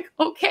 I'm like,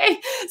 okay.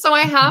 So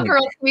I have her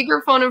on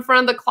speakerphone in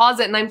front of the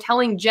closet, and I'm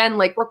telling Jen,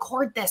 like,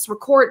 record this,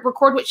 record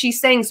what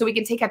she's saying so we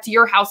can take it to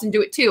your house and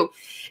do it too.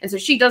 And so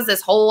she does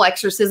this whole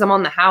exorcism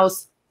on the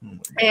house.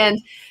 And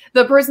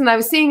the person I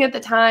was seeing at the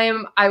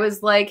time, I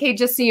was like, hey,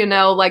 just so you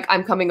know, like,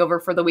 I'm coming over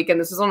for the weekend.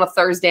 This was on a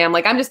Thursday. I'm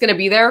like, I'm just going to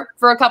be there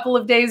for a couple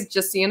of days,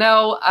 just so you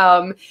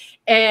know.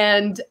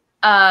 And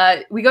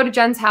we go to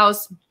Jen's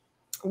house.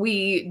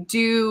 We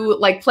do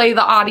like play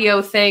the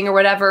audio thing or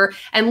whatever.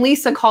 And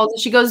Lisa calls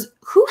and she goes,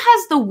 who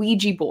has the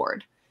Ouija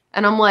board?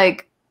 And I'm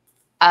like,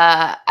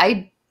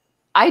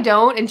 I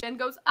don't. And Jen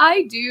goes,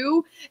 I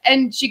do.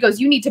 And she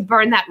goes, you need to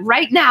burn that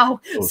right now.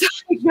 Oh, so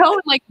I go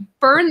and like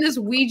burn this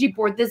Ouija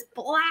board. This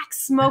black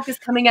smoke is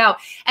coming out,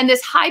 and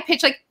this high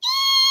pitch, like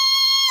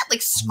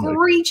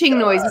screeching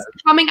noise is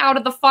coming out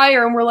of the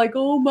fire. And we're like,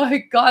 oh my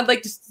God,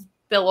 like just this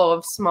billow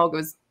of smoke. It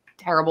was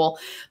terrible.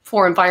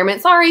 Poor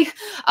environment. Sorry.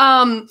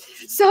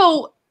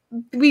 So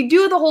we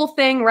do the whole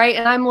thing, right?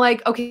 And I'm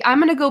like, okay, I'm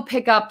going to go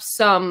pick up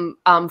some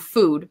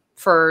food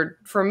for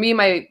me,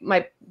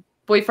 my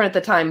boyfriend at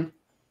the time.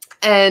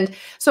 And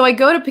so I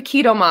go to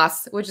Piqued,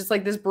 which is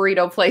like this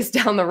burrito place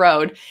down the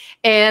road.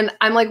 And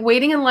I'm like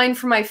waiting in line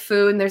for my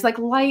food. And there's like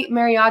light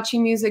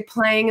mariachi music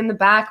playing in the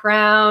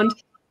background.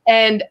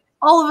 And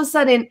all of a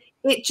sudden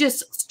it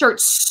just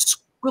starts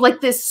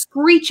like this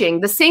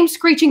screeching, the same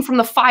screeching from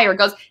the fire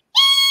goes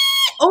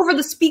over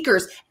the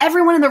speakers.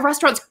 Everyone in the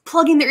restaurant's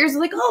plugging their ears,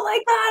 like, oh my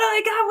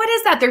God, what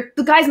is that?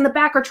 The guys in the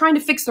back are trying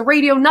to fix the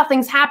radio.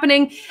 Nothing's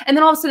happening. And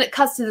then all of a sudden it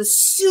cuts to this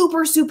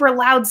super, super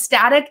loud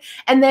static.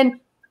 And then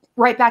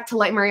right back to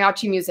light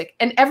mariachi music.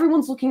 And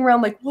everyone's looking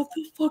around like, what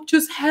the fuck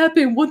just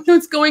happened?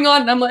 What's going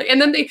on? And I'm like,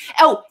 and then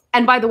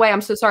and by the way,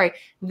 I'm so sorry.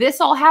 This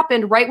all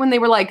happened right when they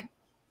were like,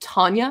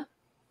 Tanya,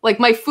 like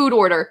my food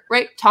order,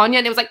 right? Tanya.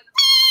 And it was like,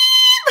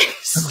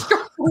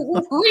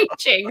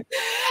 reaching. And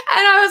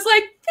I was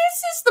like,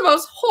 this is the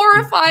most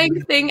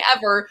horrifying thing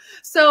ever.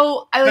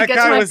 So I like, that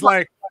guy was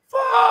like,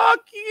 fuck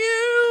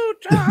you,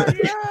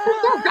 Tanya.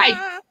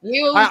 Right.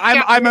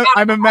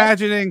 I'm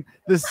imagining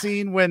the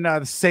scene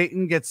when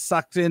Satan gets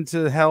sucked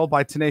into hell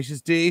by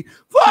Tenacious D.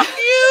 Fuck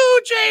you,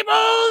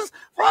 Jables!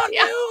 Fuck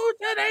you,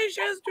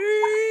 Tenacious D!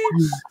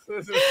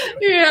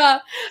 Yeah.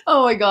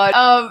 Oh my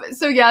god.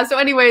 So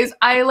anyways,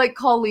 I like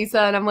call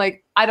Lisa and I'm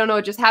like, I don't know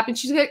what just happened.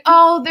 She's like,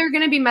 oh, they're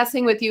gonna be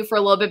messing with you for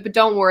a little bit, but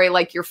don't worry,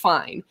 like you're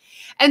fine.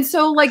 And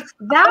so like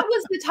that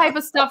was the type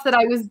of stuff that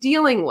I was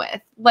dealing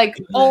with like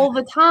all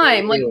the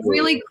time, like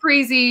really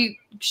crazy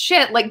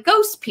shit, like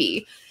ghost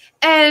pee.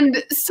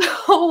 And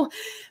so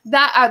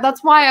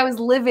that's why I was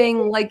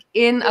living like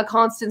in a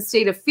constant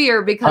state of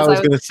fear, because I was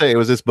going to say,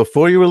 was this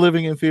before you were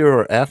living in fear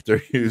or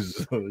after you?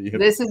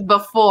 This is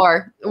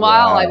before,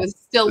 while I was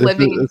still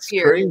living in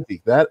fear.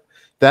 Crazy.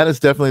 That is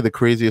definitely the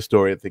craziest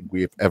story I think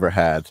we've ever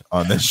had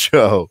on this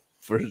show.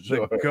 For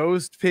sure. The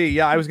ghost P.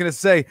 Yeah, I was gonna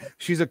say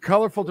she's a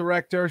colorful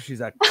director.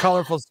 She's a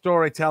colorful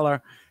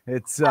storyteller.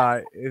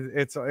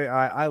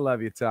 I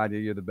love you, Tanya.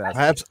 You're the best.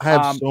 I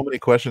have so many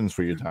questions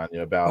for you,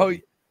 Tanya, about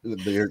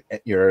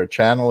your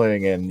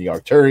channeling and the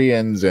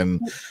Arcturians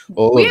and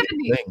all of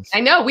these things.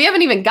 I know we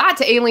haven't even got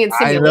to alien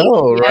simulation. I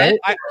know, right?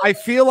 I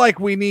feel like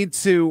we need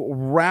to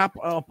wrap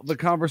up the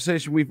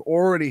conversation we've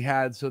already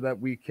had so that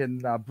we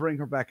can bring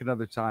her back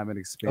another time and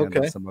expand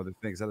on some other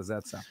things. How does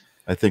that sound?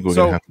 I think we're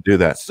gonna have to do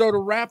that. So to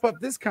wrap up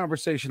this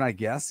conversation, I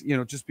guess,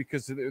 just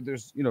because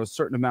there's a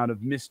certain amount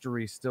of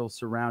mystery still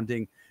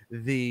surrounding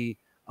the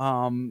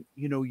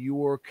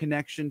your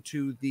connection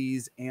to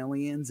these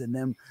aliens and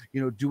them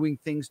doing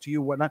things to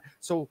you, whatnot.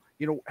 So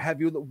have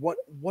you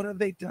what have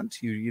they done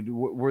to you?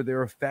 Were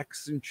there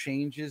effects and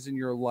changes in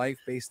your life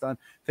based on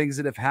things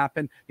that have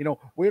happened?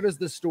 Where does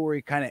the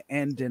story kind of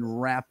end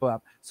and wrap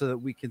up so that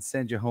we can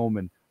send you home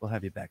and we'll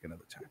have you back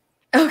another time?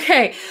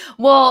 Okay.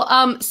 Well,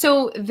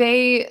 so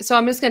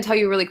I'm just going to tell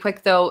you really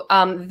quick though.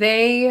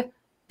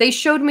 They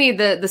showed me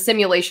the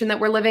simulation that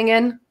we're living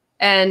in,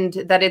 and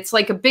that it's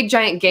like a big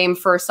giant game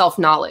for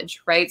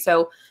self-knowledge, right?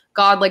 So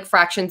God like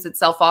fractions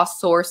itself off,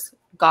 source,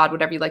 God,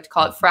 whatever you like to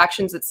call it,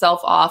 fractions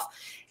itself off,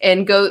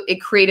 and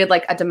it created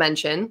like a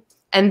dimension.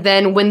 And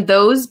then when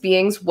those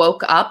beings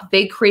woke up,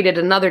 they created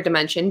another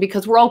dimension,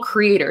 because we're all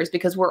creators,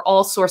 because we're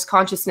all source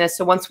consciousness.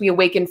 So once we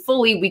awaken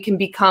fully, we can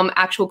become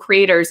actual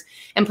creators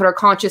and put our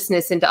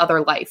consciousness into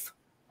other life.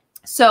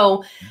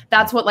 So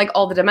that's what like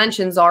all the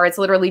dimensions are. It's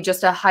literally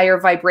just a higher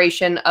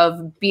vibration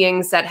of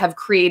beings that have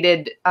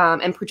created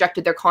and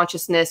projected their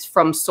consciousness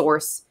from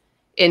source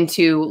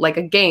into like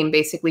a game,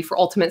 basically, for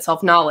ultimate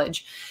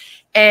self-knowledge.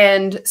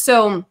 And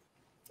so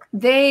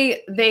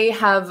they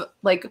have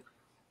like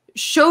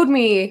showed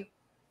me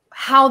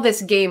how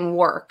this game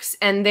works,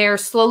 and they're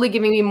slowly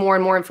giving me more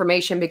and more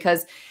information,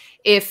 because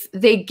if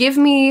they give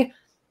me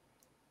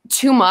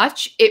too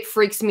much, it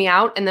freaks me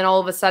out. And then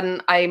all of a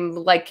sudden I'm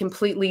like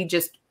completely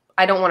just,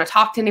 I don't want to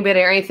talk to anybody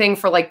or anything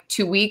for like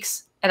 2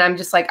 weeks. And I'm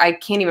just like, I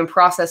can't even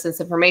process this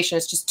information.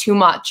 It's just too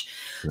much.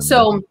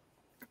 So,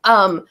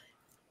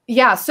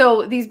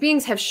 so these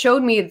beings have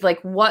showed me like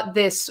what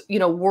this,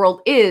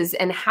 world is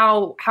and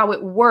how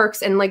it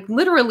works. And like,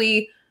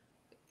 literally,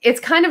 it's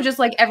kind of just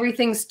like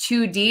everything's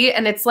 2D.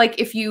 And it's like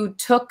if you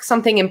took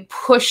something and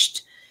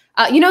pushed,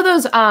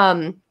 those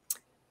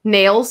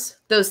nails,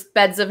 those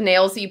beds of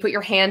nails that you put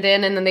your hand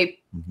in and then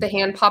the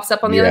hand pops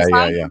up on the other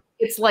side. Yeah.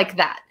 It's like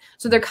that.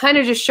 So they're kind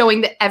of just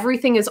showing that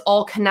everything is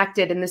all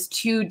connected in this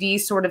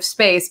 2D sort of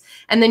space.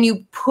 And then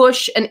you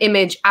push an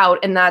image out,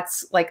 and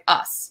that's like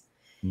us.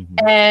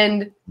 Mm-hmm.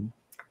 And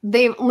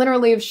they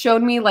literally have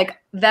showed me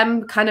like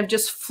them kind of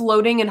just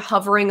floating and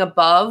hovering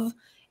above.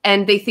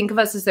 And they think of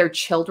us as their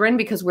children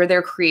because we're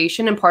their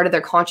creation, and part of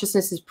their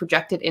consciousness is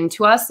projected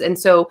into us. And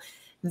so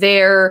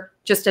they're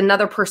just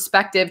another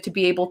perspective to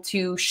be able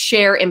to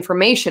share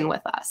information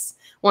with us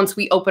once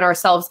we open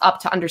ourselves up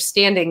to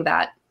understanding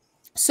that.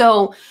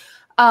 So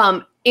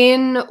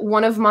in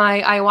one of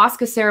my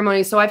ayahuasca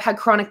ceremonies, so I've had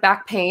chronic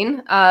back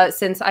pain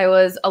since I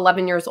was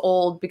 11 years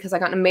old, because I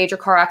got in a major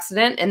car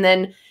accident, and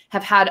then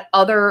have had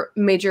other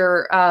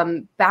major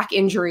back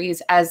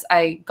injuries as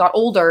I got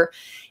older.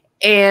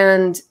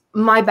 And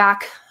my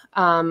back,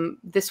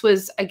 this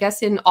was, I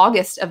guess, in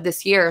August of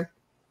this year,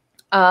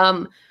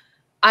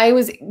 I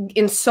was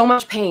in so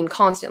much pain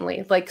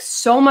constantly, like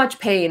so much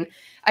pain.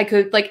 I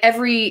could like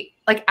every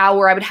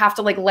hour I would have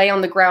to like lay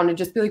on the ground and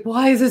just be like,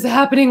 why is this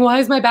happening? Why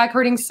is my back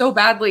hurting so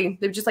badly?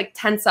 They would just like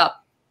tense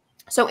up.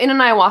 So in an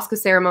ayahuasca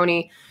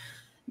ceremony,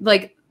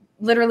 like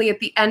literally at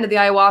the end of the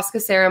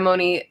ayahuasca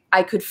ceremony,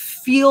 I could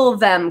feel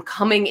them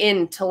coming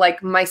into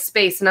like my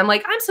space. And I'm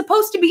like, I'm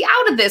supposed to be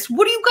out of this.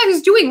 What are you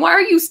guys doing? Why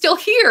are you still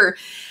here?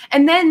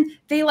 And then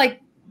they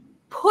like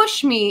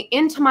push me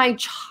into my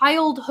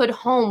childhood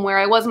home where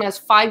I was when I was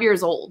 5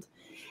 years old.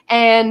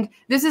 And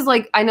this is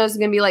like, I know this is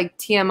going to be like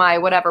TMI,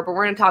 whatever, but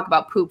we're going to talk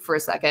about poop for a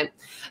second.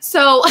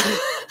 So,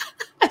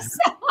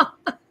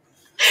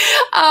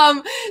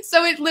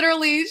 so it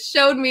literally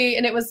showed me,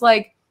 and it was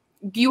like,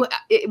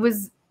 it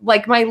was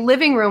like my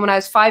living room when I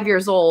was 5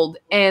 years old.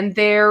 And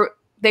they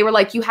were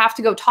like, you have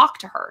to go talk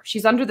to her.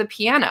 She's under the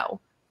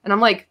piano. And I'm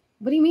like,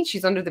 what do you mean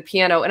she's under the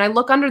piano? And I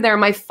look under there,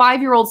 my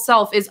 5-year-old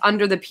self is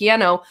under the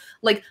piano,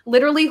 like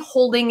literally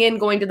holding in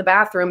going to the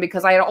bathroom,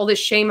 because I had all this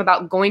shame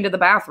about going to the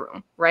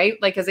bathroom, right?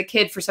 Like as a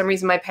kid, for some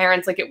reason, my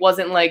parents, like it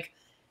wasn't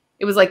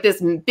it was like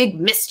this big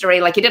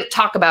mystery. Like you didn't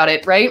talk about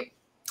it, right?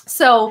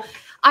 So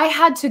I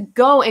had to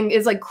go and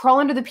is like crawl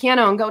under the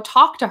piano and go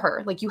talk to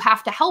her. Like, you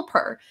have to help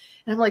her.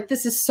 And I'm like,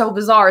 this is so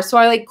bizarre. So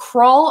I like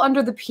crawl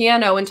under the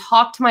piano and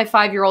talk to my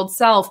 5-year-old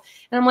self.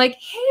 And I'm like,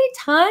 hey,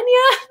 Tanya,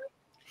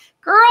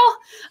 girl.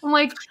 I'm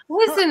like,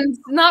 listen, it's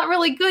not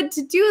really good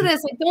to do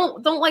this. Like,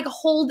 don't like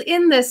hold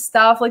in this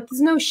stuff. Like,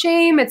 there's no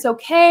shame. It's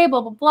okay,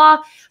 blah, blah, blah.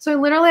 So I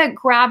literally like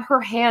grab her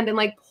hand and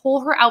like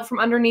pull her out from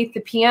underneath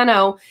the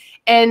piano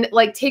and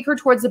like take her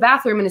towards the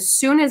bathroom. And as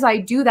soon as I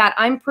do that,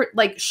 I'm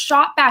like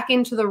shot back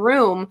into the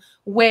room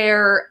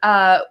where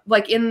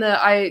like in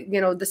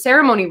the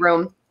ceremony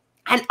room,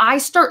 and I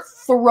start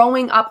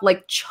throwing up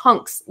like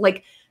chunks,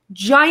 like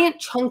giant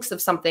chunks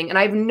of something. And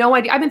I have no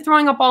idea. I've been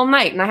throwing up all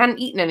night and I hadn't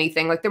eaten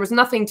anything. Like, there was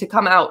nothing to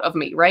come out of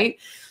me, right?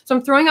 So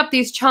I'm throwing up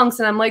these chunks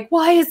and I'm like,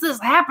 why is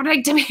this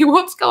happening to me?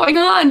 What's going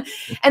on?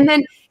 And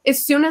then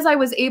as soon as I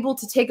was able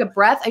to take a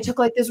breath, I took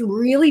like this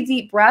really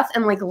deep breath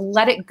and like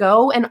let it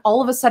go. And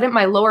all of a sudden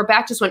my lower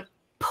back just went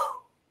poof,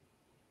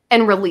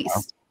 and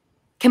released,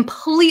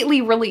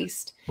 completely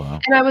released. Wow.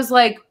 And I was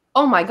like,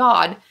 oh my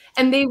God.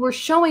 And they were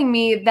showing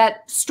me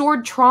that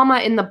stored trauma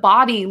in the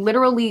body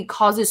literally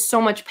causes so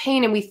much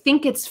pain. And we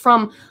think it's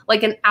from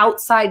like an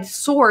outside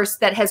source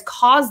that has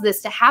caused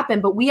this to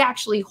happen, but we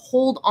actually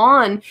hold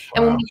on. Wow.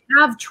 And when we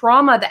have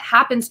trauma that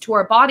happens to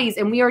our bodies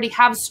and we already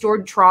have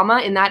stored trauma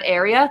in that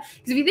area,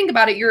 because if you think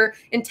about it, your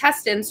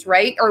intestines,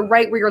 right, or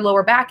right where your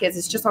lower back is,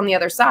 it's just on the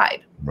other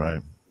side.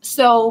 Right.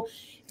 So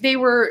they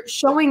were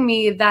showing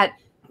me that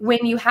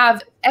when you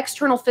have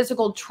external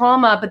physical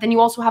trauma, but then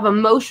you also have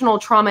emotional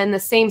trauma in the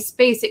same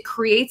space, it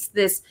creates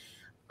this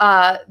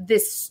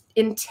this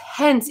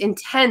intense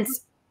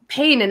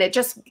pain, and it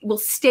just will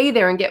stay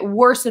there and get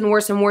worse and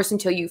worse and worse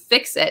until you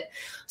fix it.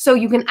 So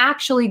you can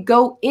actually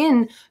go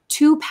in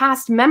to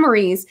past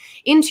memories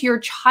into your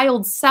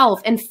child's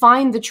self and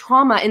find the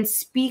trauma and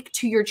speak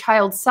to your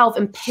child's self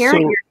and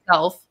parent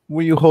yourself.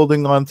 Were you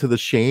holding on to the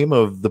shame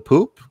of the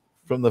poop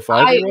from the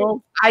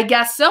 5-year-old? I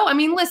guess so. I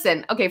mean,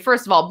 listen, okay,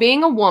 first of all,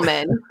 being a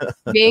woman,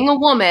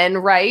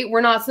 right?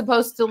 We're not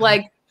supposed to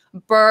like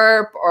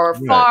burp or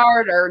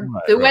fart or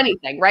do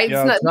anything, right?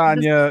 Yo, it's not,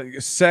 Tanya,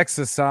 sex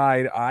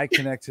aside, I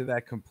connect to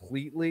that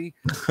completely.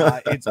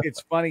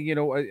 It's funny, you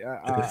know,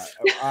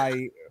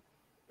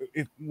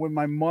 when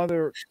my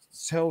mother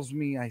tells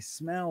me I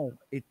smell,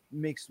 it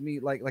makes me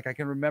like I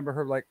can remember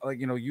her like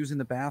you know, using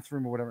the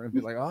bathroom or whatever and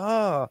be like,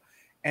 oh,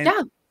 and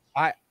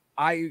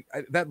I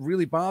that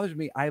really bothers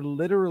me. I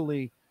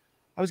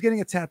was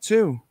getting a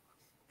tattoo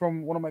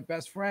from one of my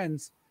best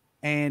friends,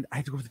 and I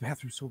had to go to the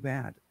bathroom so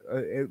bad,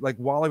 like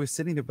while I was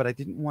sitting there. But I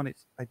didn't want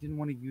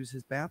to use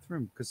his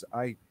bathroom because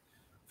I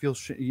feel,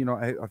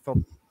 I felt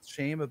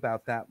shame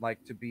about that. Like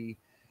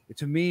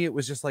to me, it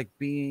was just like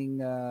being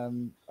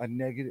a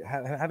negative,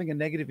 having a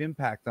negative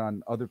impact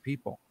on other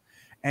people,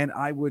 and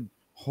I would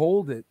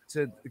hold it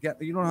to get.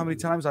 You don't know how many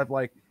times I've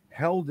like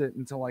held it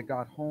until I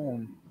got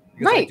home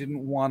because I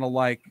didn't want to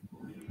like,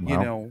 you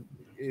know.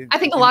 I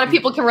think a lot of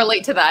people can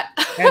relate to that.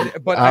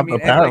 But I mean,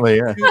 apparently,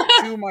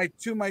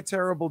 to my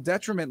terrible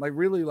detriment, like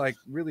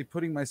really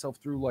putting myself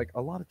through like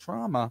a lot of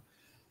trauma,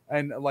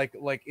 and like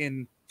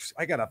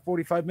I got a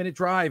 45-minute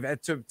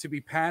drive to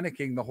be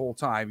panicking the whole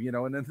time, you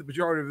know, and then the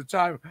majority of the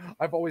time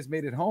I've always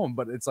made it home,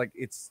 but it's like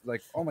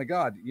oh my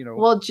God, you know.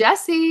 Well,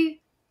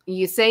 Jesse,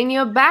 you saying you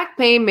have back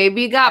pain,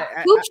 maybe you got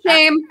poop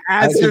shame.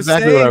 That's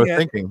exactly what I was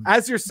thinking.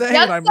 As you're saying,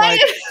 I'm like,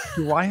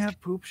 do I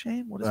have poop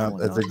shame? What is going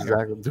that's on?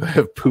 Exactly. Do I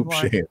have poop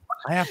shame?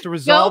 I have to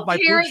resolve my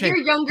poop shame.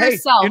 Your younger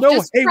self. You know,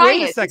 just hey, try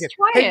wait it. a second. Just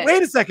try hey, it.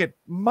 wait a second.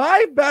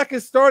 My back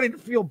is starting to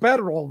feel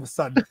better all of a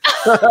sudden.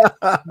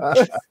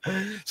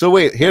 So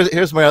wait,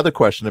 here's my other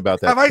question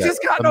about that. Have I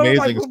just gotten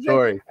amazing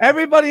story?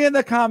 Everybody in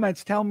the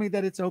comments, tell me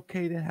that it's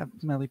okay to have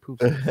smelly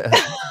poop.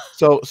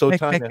 so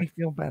Tanya, make me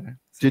feel better.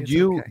 Did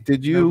you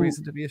no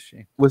reason to be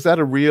ashamed? Was that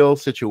a real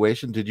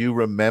situation? Did you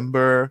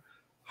remember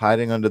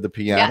hiding under the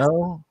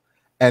piano?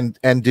 Yes.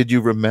 And did you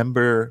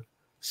remember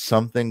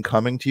something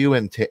coming to you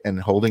and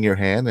holding your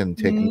hand and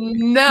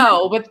taking?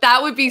 No, but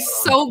that would be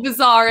so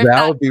bizarre. If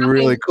that would be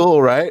really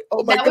cool, right?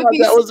 Oh my God,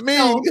 that was me.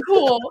 So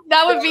cool.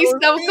 That would be so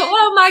cool.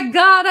 Oh my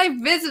God, I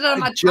visited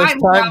on my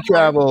time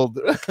traveled.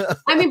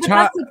 I mean, but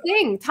that's the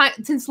thing.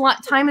 Since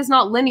time is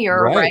not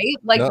linear, right?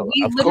 Like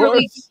we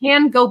literally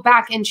can go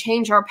back and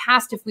change our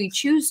past if we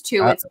choose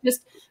to. It's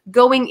just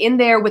going in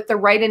there with the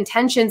right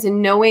intentions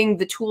and knowing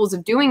the tools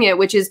of doing it,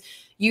 which is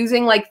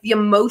using like the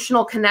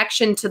emotional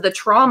connection to the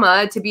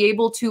trauma to be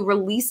able to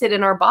release it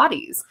in our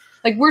bodies.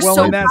 Like we're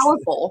so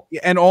powerful.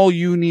 And all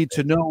you need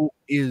to know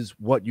is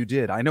what you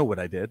did. I know what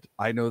I did.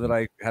 I know that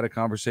I had a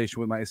conversation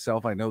with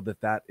myself. I know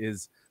that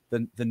is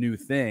the new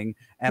thing.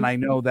 And I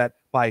know that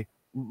by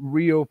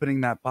reopening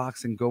that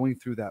box and going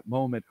through that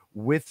moment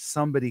with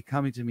somebody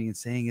coming to me and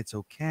saying it's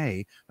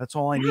okay, that's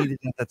all I needed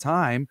at the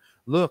time.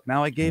 Look,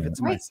 now I gave it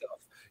to myself.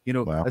 You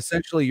know,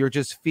 essentially, you're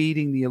just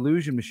feeding the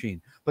illusion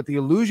machine. But the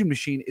illusion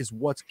machine is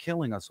what's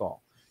killing us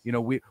all. You know,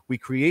 we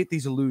create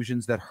these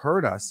illusions that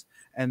hurt us,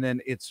 and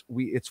then it's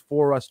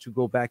for us to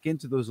go back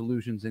into those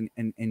illusions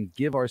and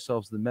give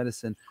ourselves the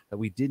medicine that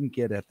we didn't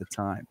get at the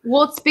time.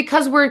 Well, it's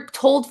because we're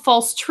told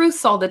false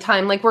truths all the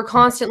time. Like we're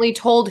constantly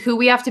told who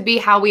we have to be,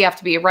 how we have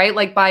to be, right?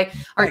 Like by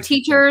our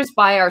teachers,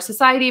 by our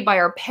society, by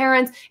our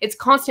parents. It's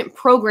constant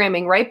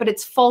programming, right? But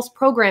it's false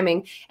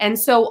programming. And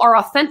so our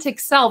authentic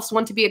selves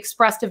want to be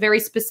expressed a very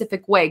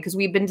specific way because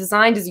we've been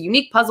designed as a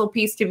unique puzzle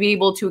piece to be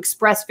able to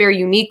express very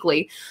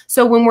uniquely.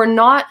 So when we're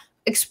not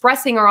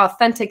expressing our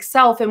authentic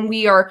self and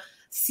we are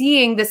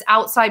seeing this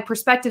outside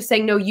perspective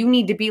saying, no, you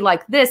need to be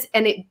like this,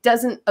 and it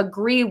doesn't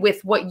agree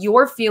with what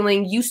you're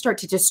feeling, you start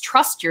to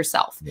distrust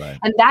yourself. Right.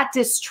 And that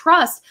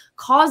distrust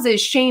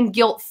causes shame,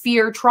 guilt,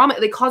 fear, trauma.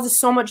 It causes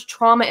so much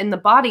trauma in the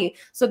body.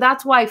 So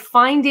that's why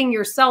finding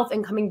yourself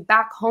and coming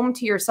back home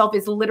to yourself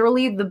is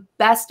literally the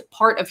best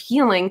part of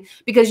healing,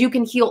 because you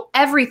can heal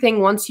everything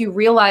once you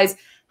realize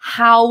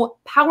how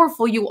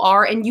powerful you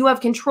are and you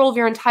have control of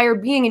your entire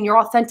being, and your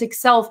authentic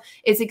self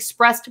is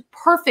expressed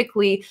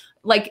perfectly,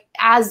 like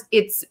as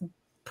its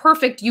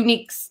perfect,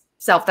 unique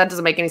self. That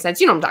doesn't make any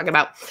sense. You know what I'm talking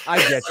about. I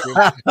get you.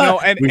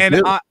 No,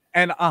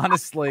 and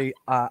honestly,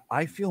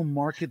 I feel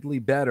markedly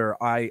better.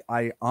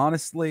 I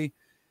honestly,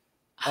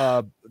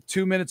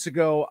 2 minutes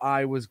ago,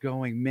 I was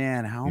going,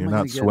 man, how am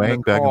I going to get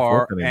in the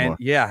car? And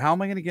yeah, how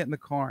am I going to get in the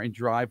car and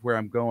drive where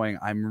I'm going?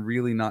 I'm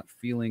really not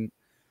feeling.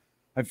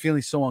 I'm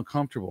feeling so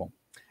uncomfortable.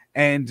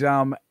 And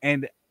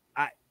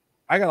I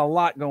got a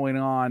lot going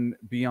on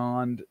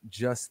beyond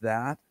just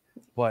that,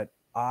 but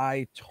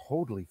I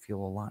totally feel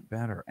a lot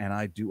better. And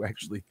I do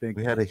actually think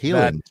we had a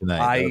healing tonight.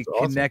 I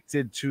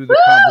connected to the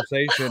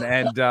conversation,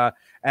 and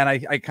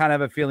I kind of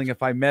have a feeling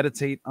if I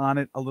meditate on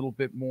it a little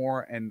bit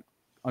more and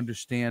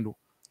understand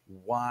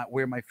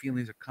where my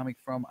feelings are coming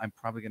from, I'm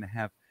probably going to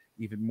have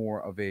even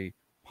more of a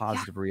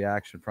positive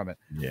reaction from it.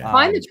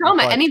 Find the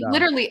trauma.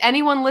 Literally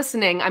anyone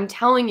listening, I'm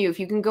telling you, if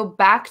you can go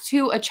back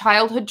to a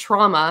childhood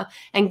trauma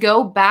and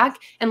go back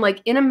and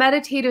like in a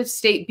meditative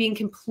state, being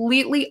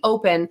completely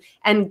open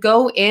and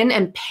go in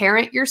and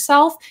parent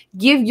yourself,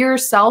 give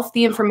yourself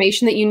the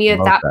information that you need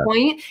at that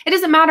point. It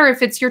doesn't matter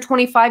if it's your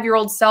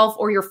 25-year-old self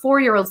or your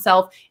 4-year-old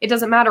self. It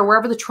doesn't matter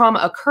wherever the trauma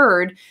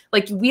occurred.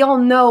 Like we all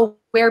know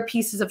where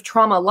pieces of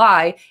trauma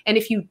lie. And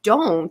if you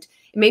don't,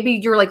 maybe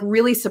you're like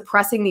really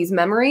suppressing these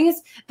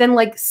memories, then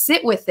like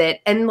sit with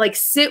it and like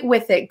sit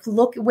with it.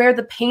 Look where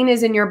the pain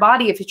is in your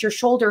body. If it's your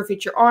shoulder, if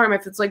it's your arm,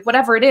 if it's like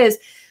whatever it is,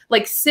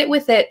 like sit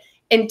with it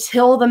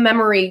until the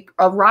memory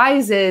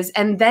arises,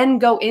 and then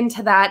go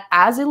into that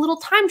as a little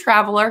time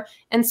traveler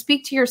and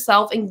speak to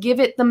yourself and give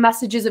it the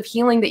messages of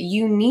healing that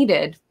you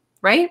needed,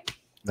 right?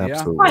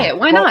 Absolutely. Try it.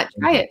 Why not?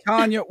 Try it.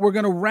 Tanya, we're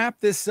going to wrap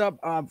this up.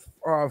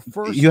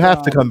 First, you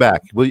have to come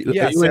back. Are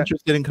you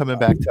interested in coming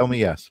back? Tell me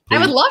yes. Please. I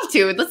would love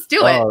to. Let's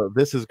do it. Oh,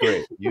 this is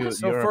great.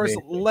 So first,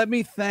 let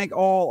me thank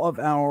all of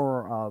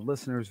our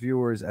listeners,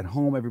 viewers at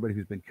home, everybody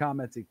who's been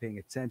commenting, paying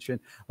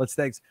attention. Let's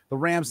thank the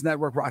Rams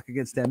Network, Rock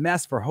Against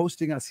MS, for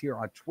hosting us here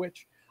on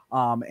Twitch.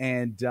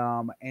 And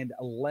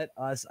let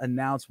us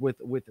announce with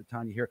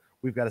Tanya here.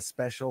 We've got a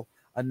special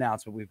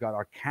announcement. We've got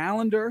our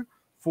calendar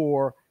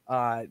for.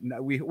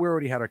 We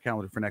already had our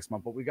calendar for next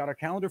month, but we got our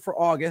calendar for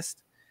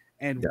August,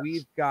 and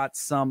we've got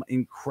some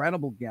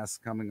incredible guests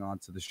coming on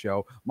to the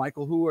show.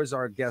 Michael, who is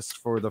our guest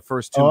for the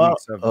first 2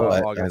 weeks of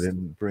August? I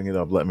didn't bring it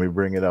up. Let me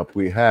bring it up.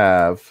 We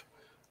have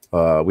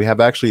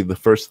actually the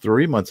first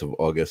 3 months of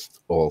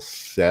August all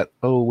set.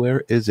 Oh,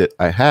 where is it?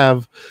 I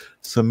have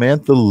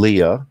Samantha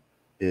Leah.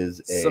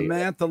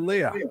 Samantha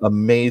Leah,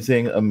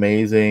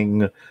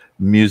 amazing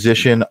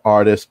musician,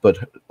 artist, but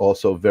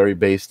also very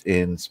based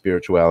in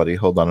spirituality.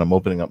 Hold on, I'm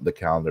opening up the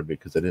calendar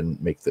because I didn't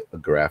make a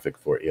graphic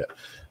for it yet.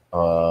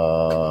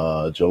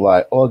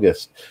 July,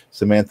 August,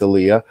 Samantha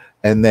Leah,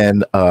 and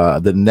then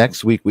the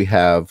next week we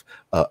have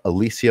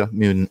Alicia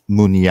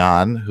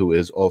Munyan, who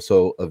is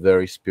also a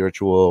very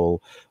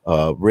spiritual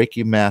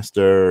Reiki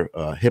master,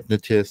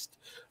 hypnotist,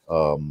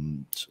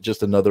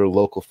 just another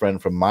local friend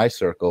from my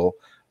circle.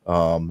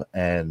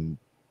 And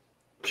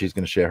she's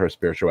going to share her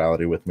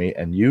spirituality with me.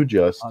 And you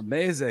just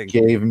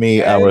gave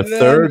me our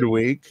third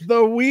week.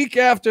 The week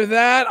after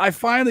that, I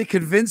finally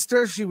convinced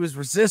her. She was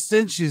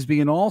resistant. She's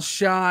being all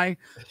shy.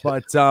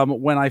 But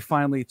when I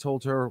finally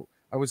told her,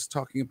 I was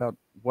talking about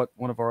what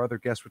one of our other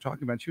guests were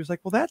talking about. She was like,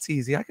 well, that's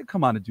easy. I could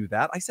come on and do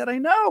that. I said, I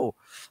know.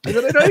 I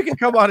said, I know you can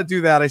come on and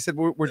do that. I said,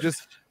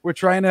 we're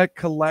trying to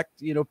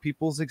collect,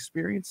 people's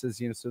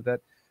experiences, so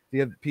that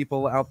the other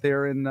people out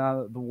there in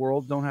the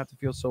world don't have to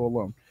feel so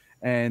alone.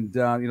 And,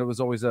 it was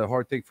always a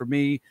hard thing for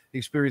me,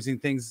 experiencing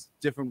things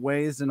different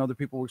ways than other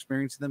people were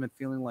experiencing them and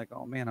feeling like,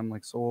 oh, man, I'm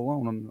like so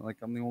alone.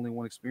 I'm the only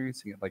one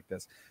experiencing it like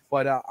this.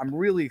 But I'm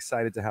really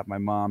excited to have my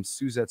mom,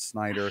 Suzette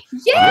Snyder,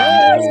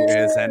 who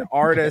is an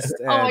artist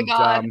and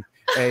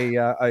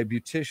a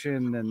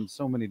beautician and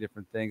so many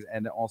different things,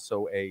 and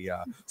also a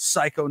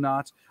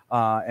psychonaut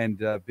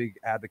and a big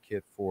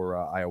advocate for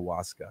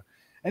ayahuasca.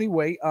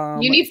 Anyway,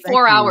 you need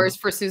 4 hours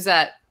for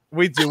Suzette.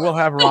 We do. We'll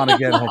have her on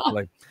again,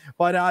 hopefully.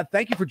 But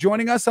thank you for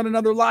joining us on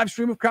another live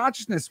stream of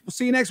consciousness. We'll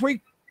see you next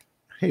week.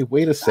 Hey,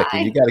 wait a second.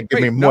 Bye. You got to give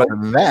me Wait, more no.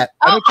 than that.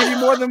 I don't give you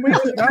more than we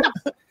do. No.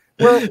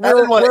 We're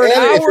didn't want to an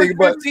add hour anything,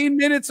 but- 15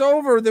 minutes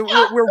over.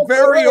 We're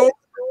very over.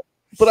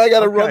 But I got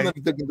to Okay. run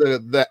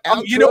the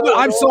You know what? outro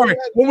I'm and all sorry.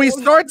 that. When we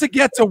start to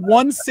get to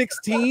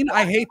 116,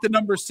 I hate the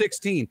number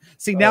 16.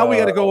 See, now we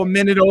got to go a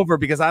minute over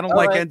because I don't all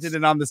like right. ending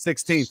it on the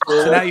 16th.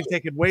 So now you've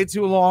taken way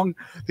too long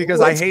because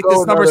Let's I hate go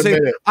this number another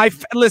 16.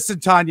 minute. Listen,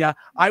 Tanya,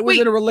 I was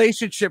Wait. in a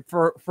relationship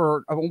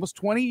for almost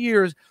 20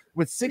 years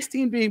with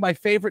 16 being my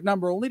favorite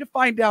number, only to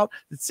find out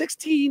that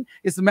 16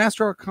 is the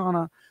Master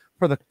Arcana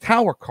for the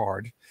Tower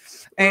card.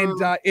 And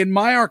in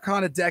my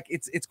Arcana deck,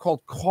 it's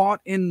called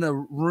Caught in the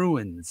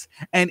Ruins.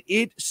 And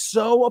it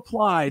so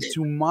applied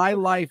to my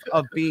life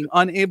of being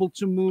unable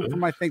to move from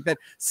my thing that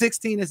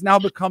 16 has now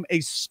become a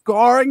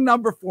scarring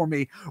number for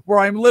me, where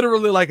I'm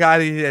literally like,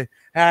 16's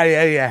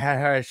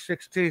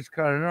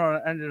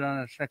ended on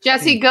a 16.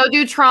 Jesse, go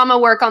do trauma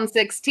work on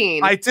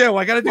 16. I do.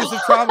 I got to do some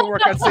trauma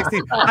work on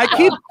 16.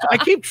 I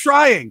keep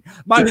trying.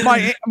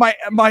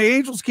 My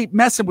angels keep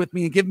messing with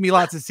me and giving me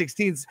lots of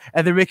 16s,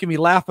 and they're making me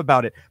laugh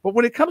about it. But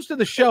when it comes to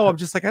the show, I'm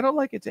just like, I don't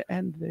like it to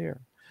end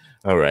there.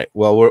 All right.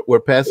 Well, we're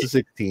past the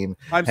 16.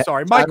 I'm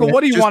sorry, Michael.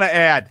 What do you want to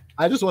add?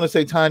 I just want to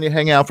say, Tanya,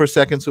 hang out for a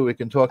second so we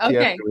can talk to you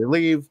Okay. after we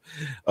leave.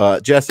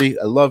 Jesse,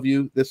 I love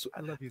you.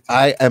 I love you too.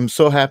 I am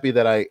so happy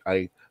that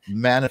I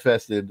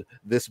manifested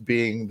this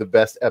being the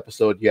best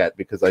episode yet,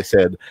 because I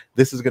said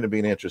this is going to be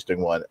an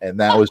interesting one, and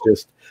that was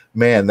just,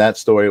 man, that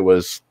story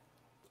was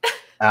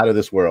out of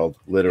this world,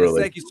 literally.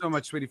 Yes, thank you so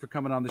much, sweetie, for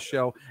coming on the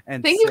show.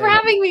 And Thank you for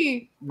having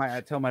me.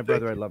 I tell my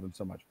brother I love him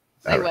so much.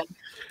 I will.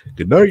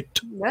 Good night.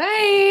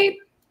 Night.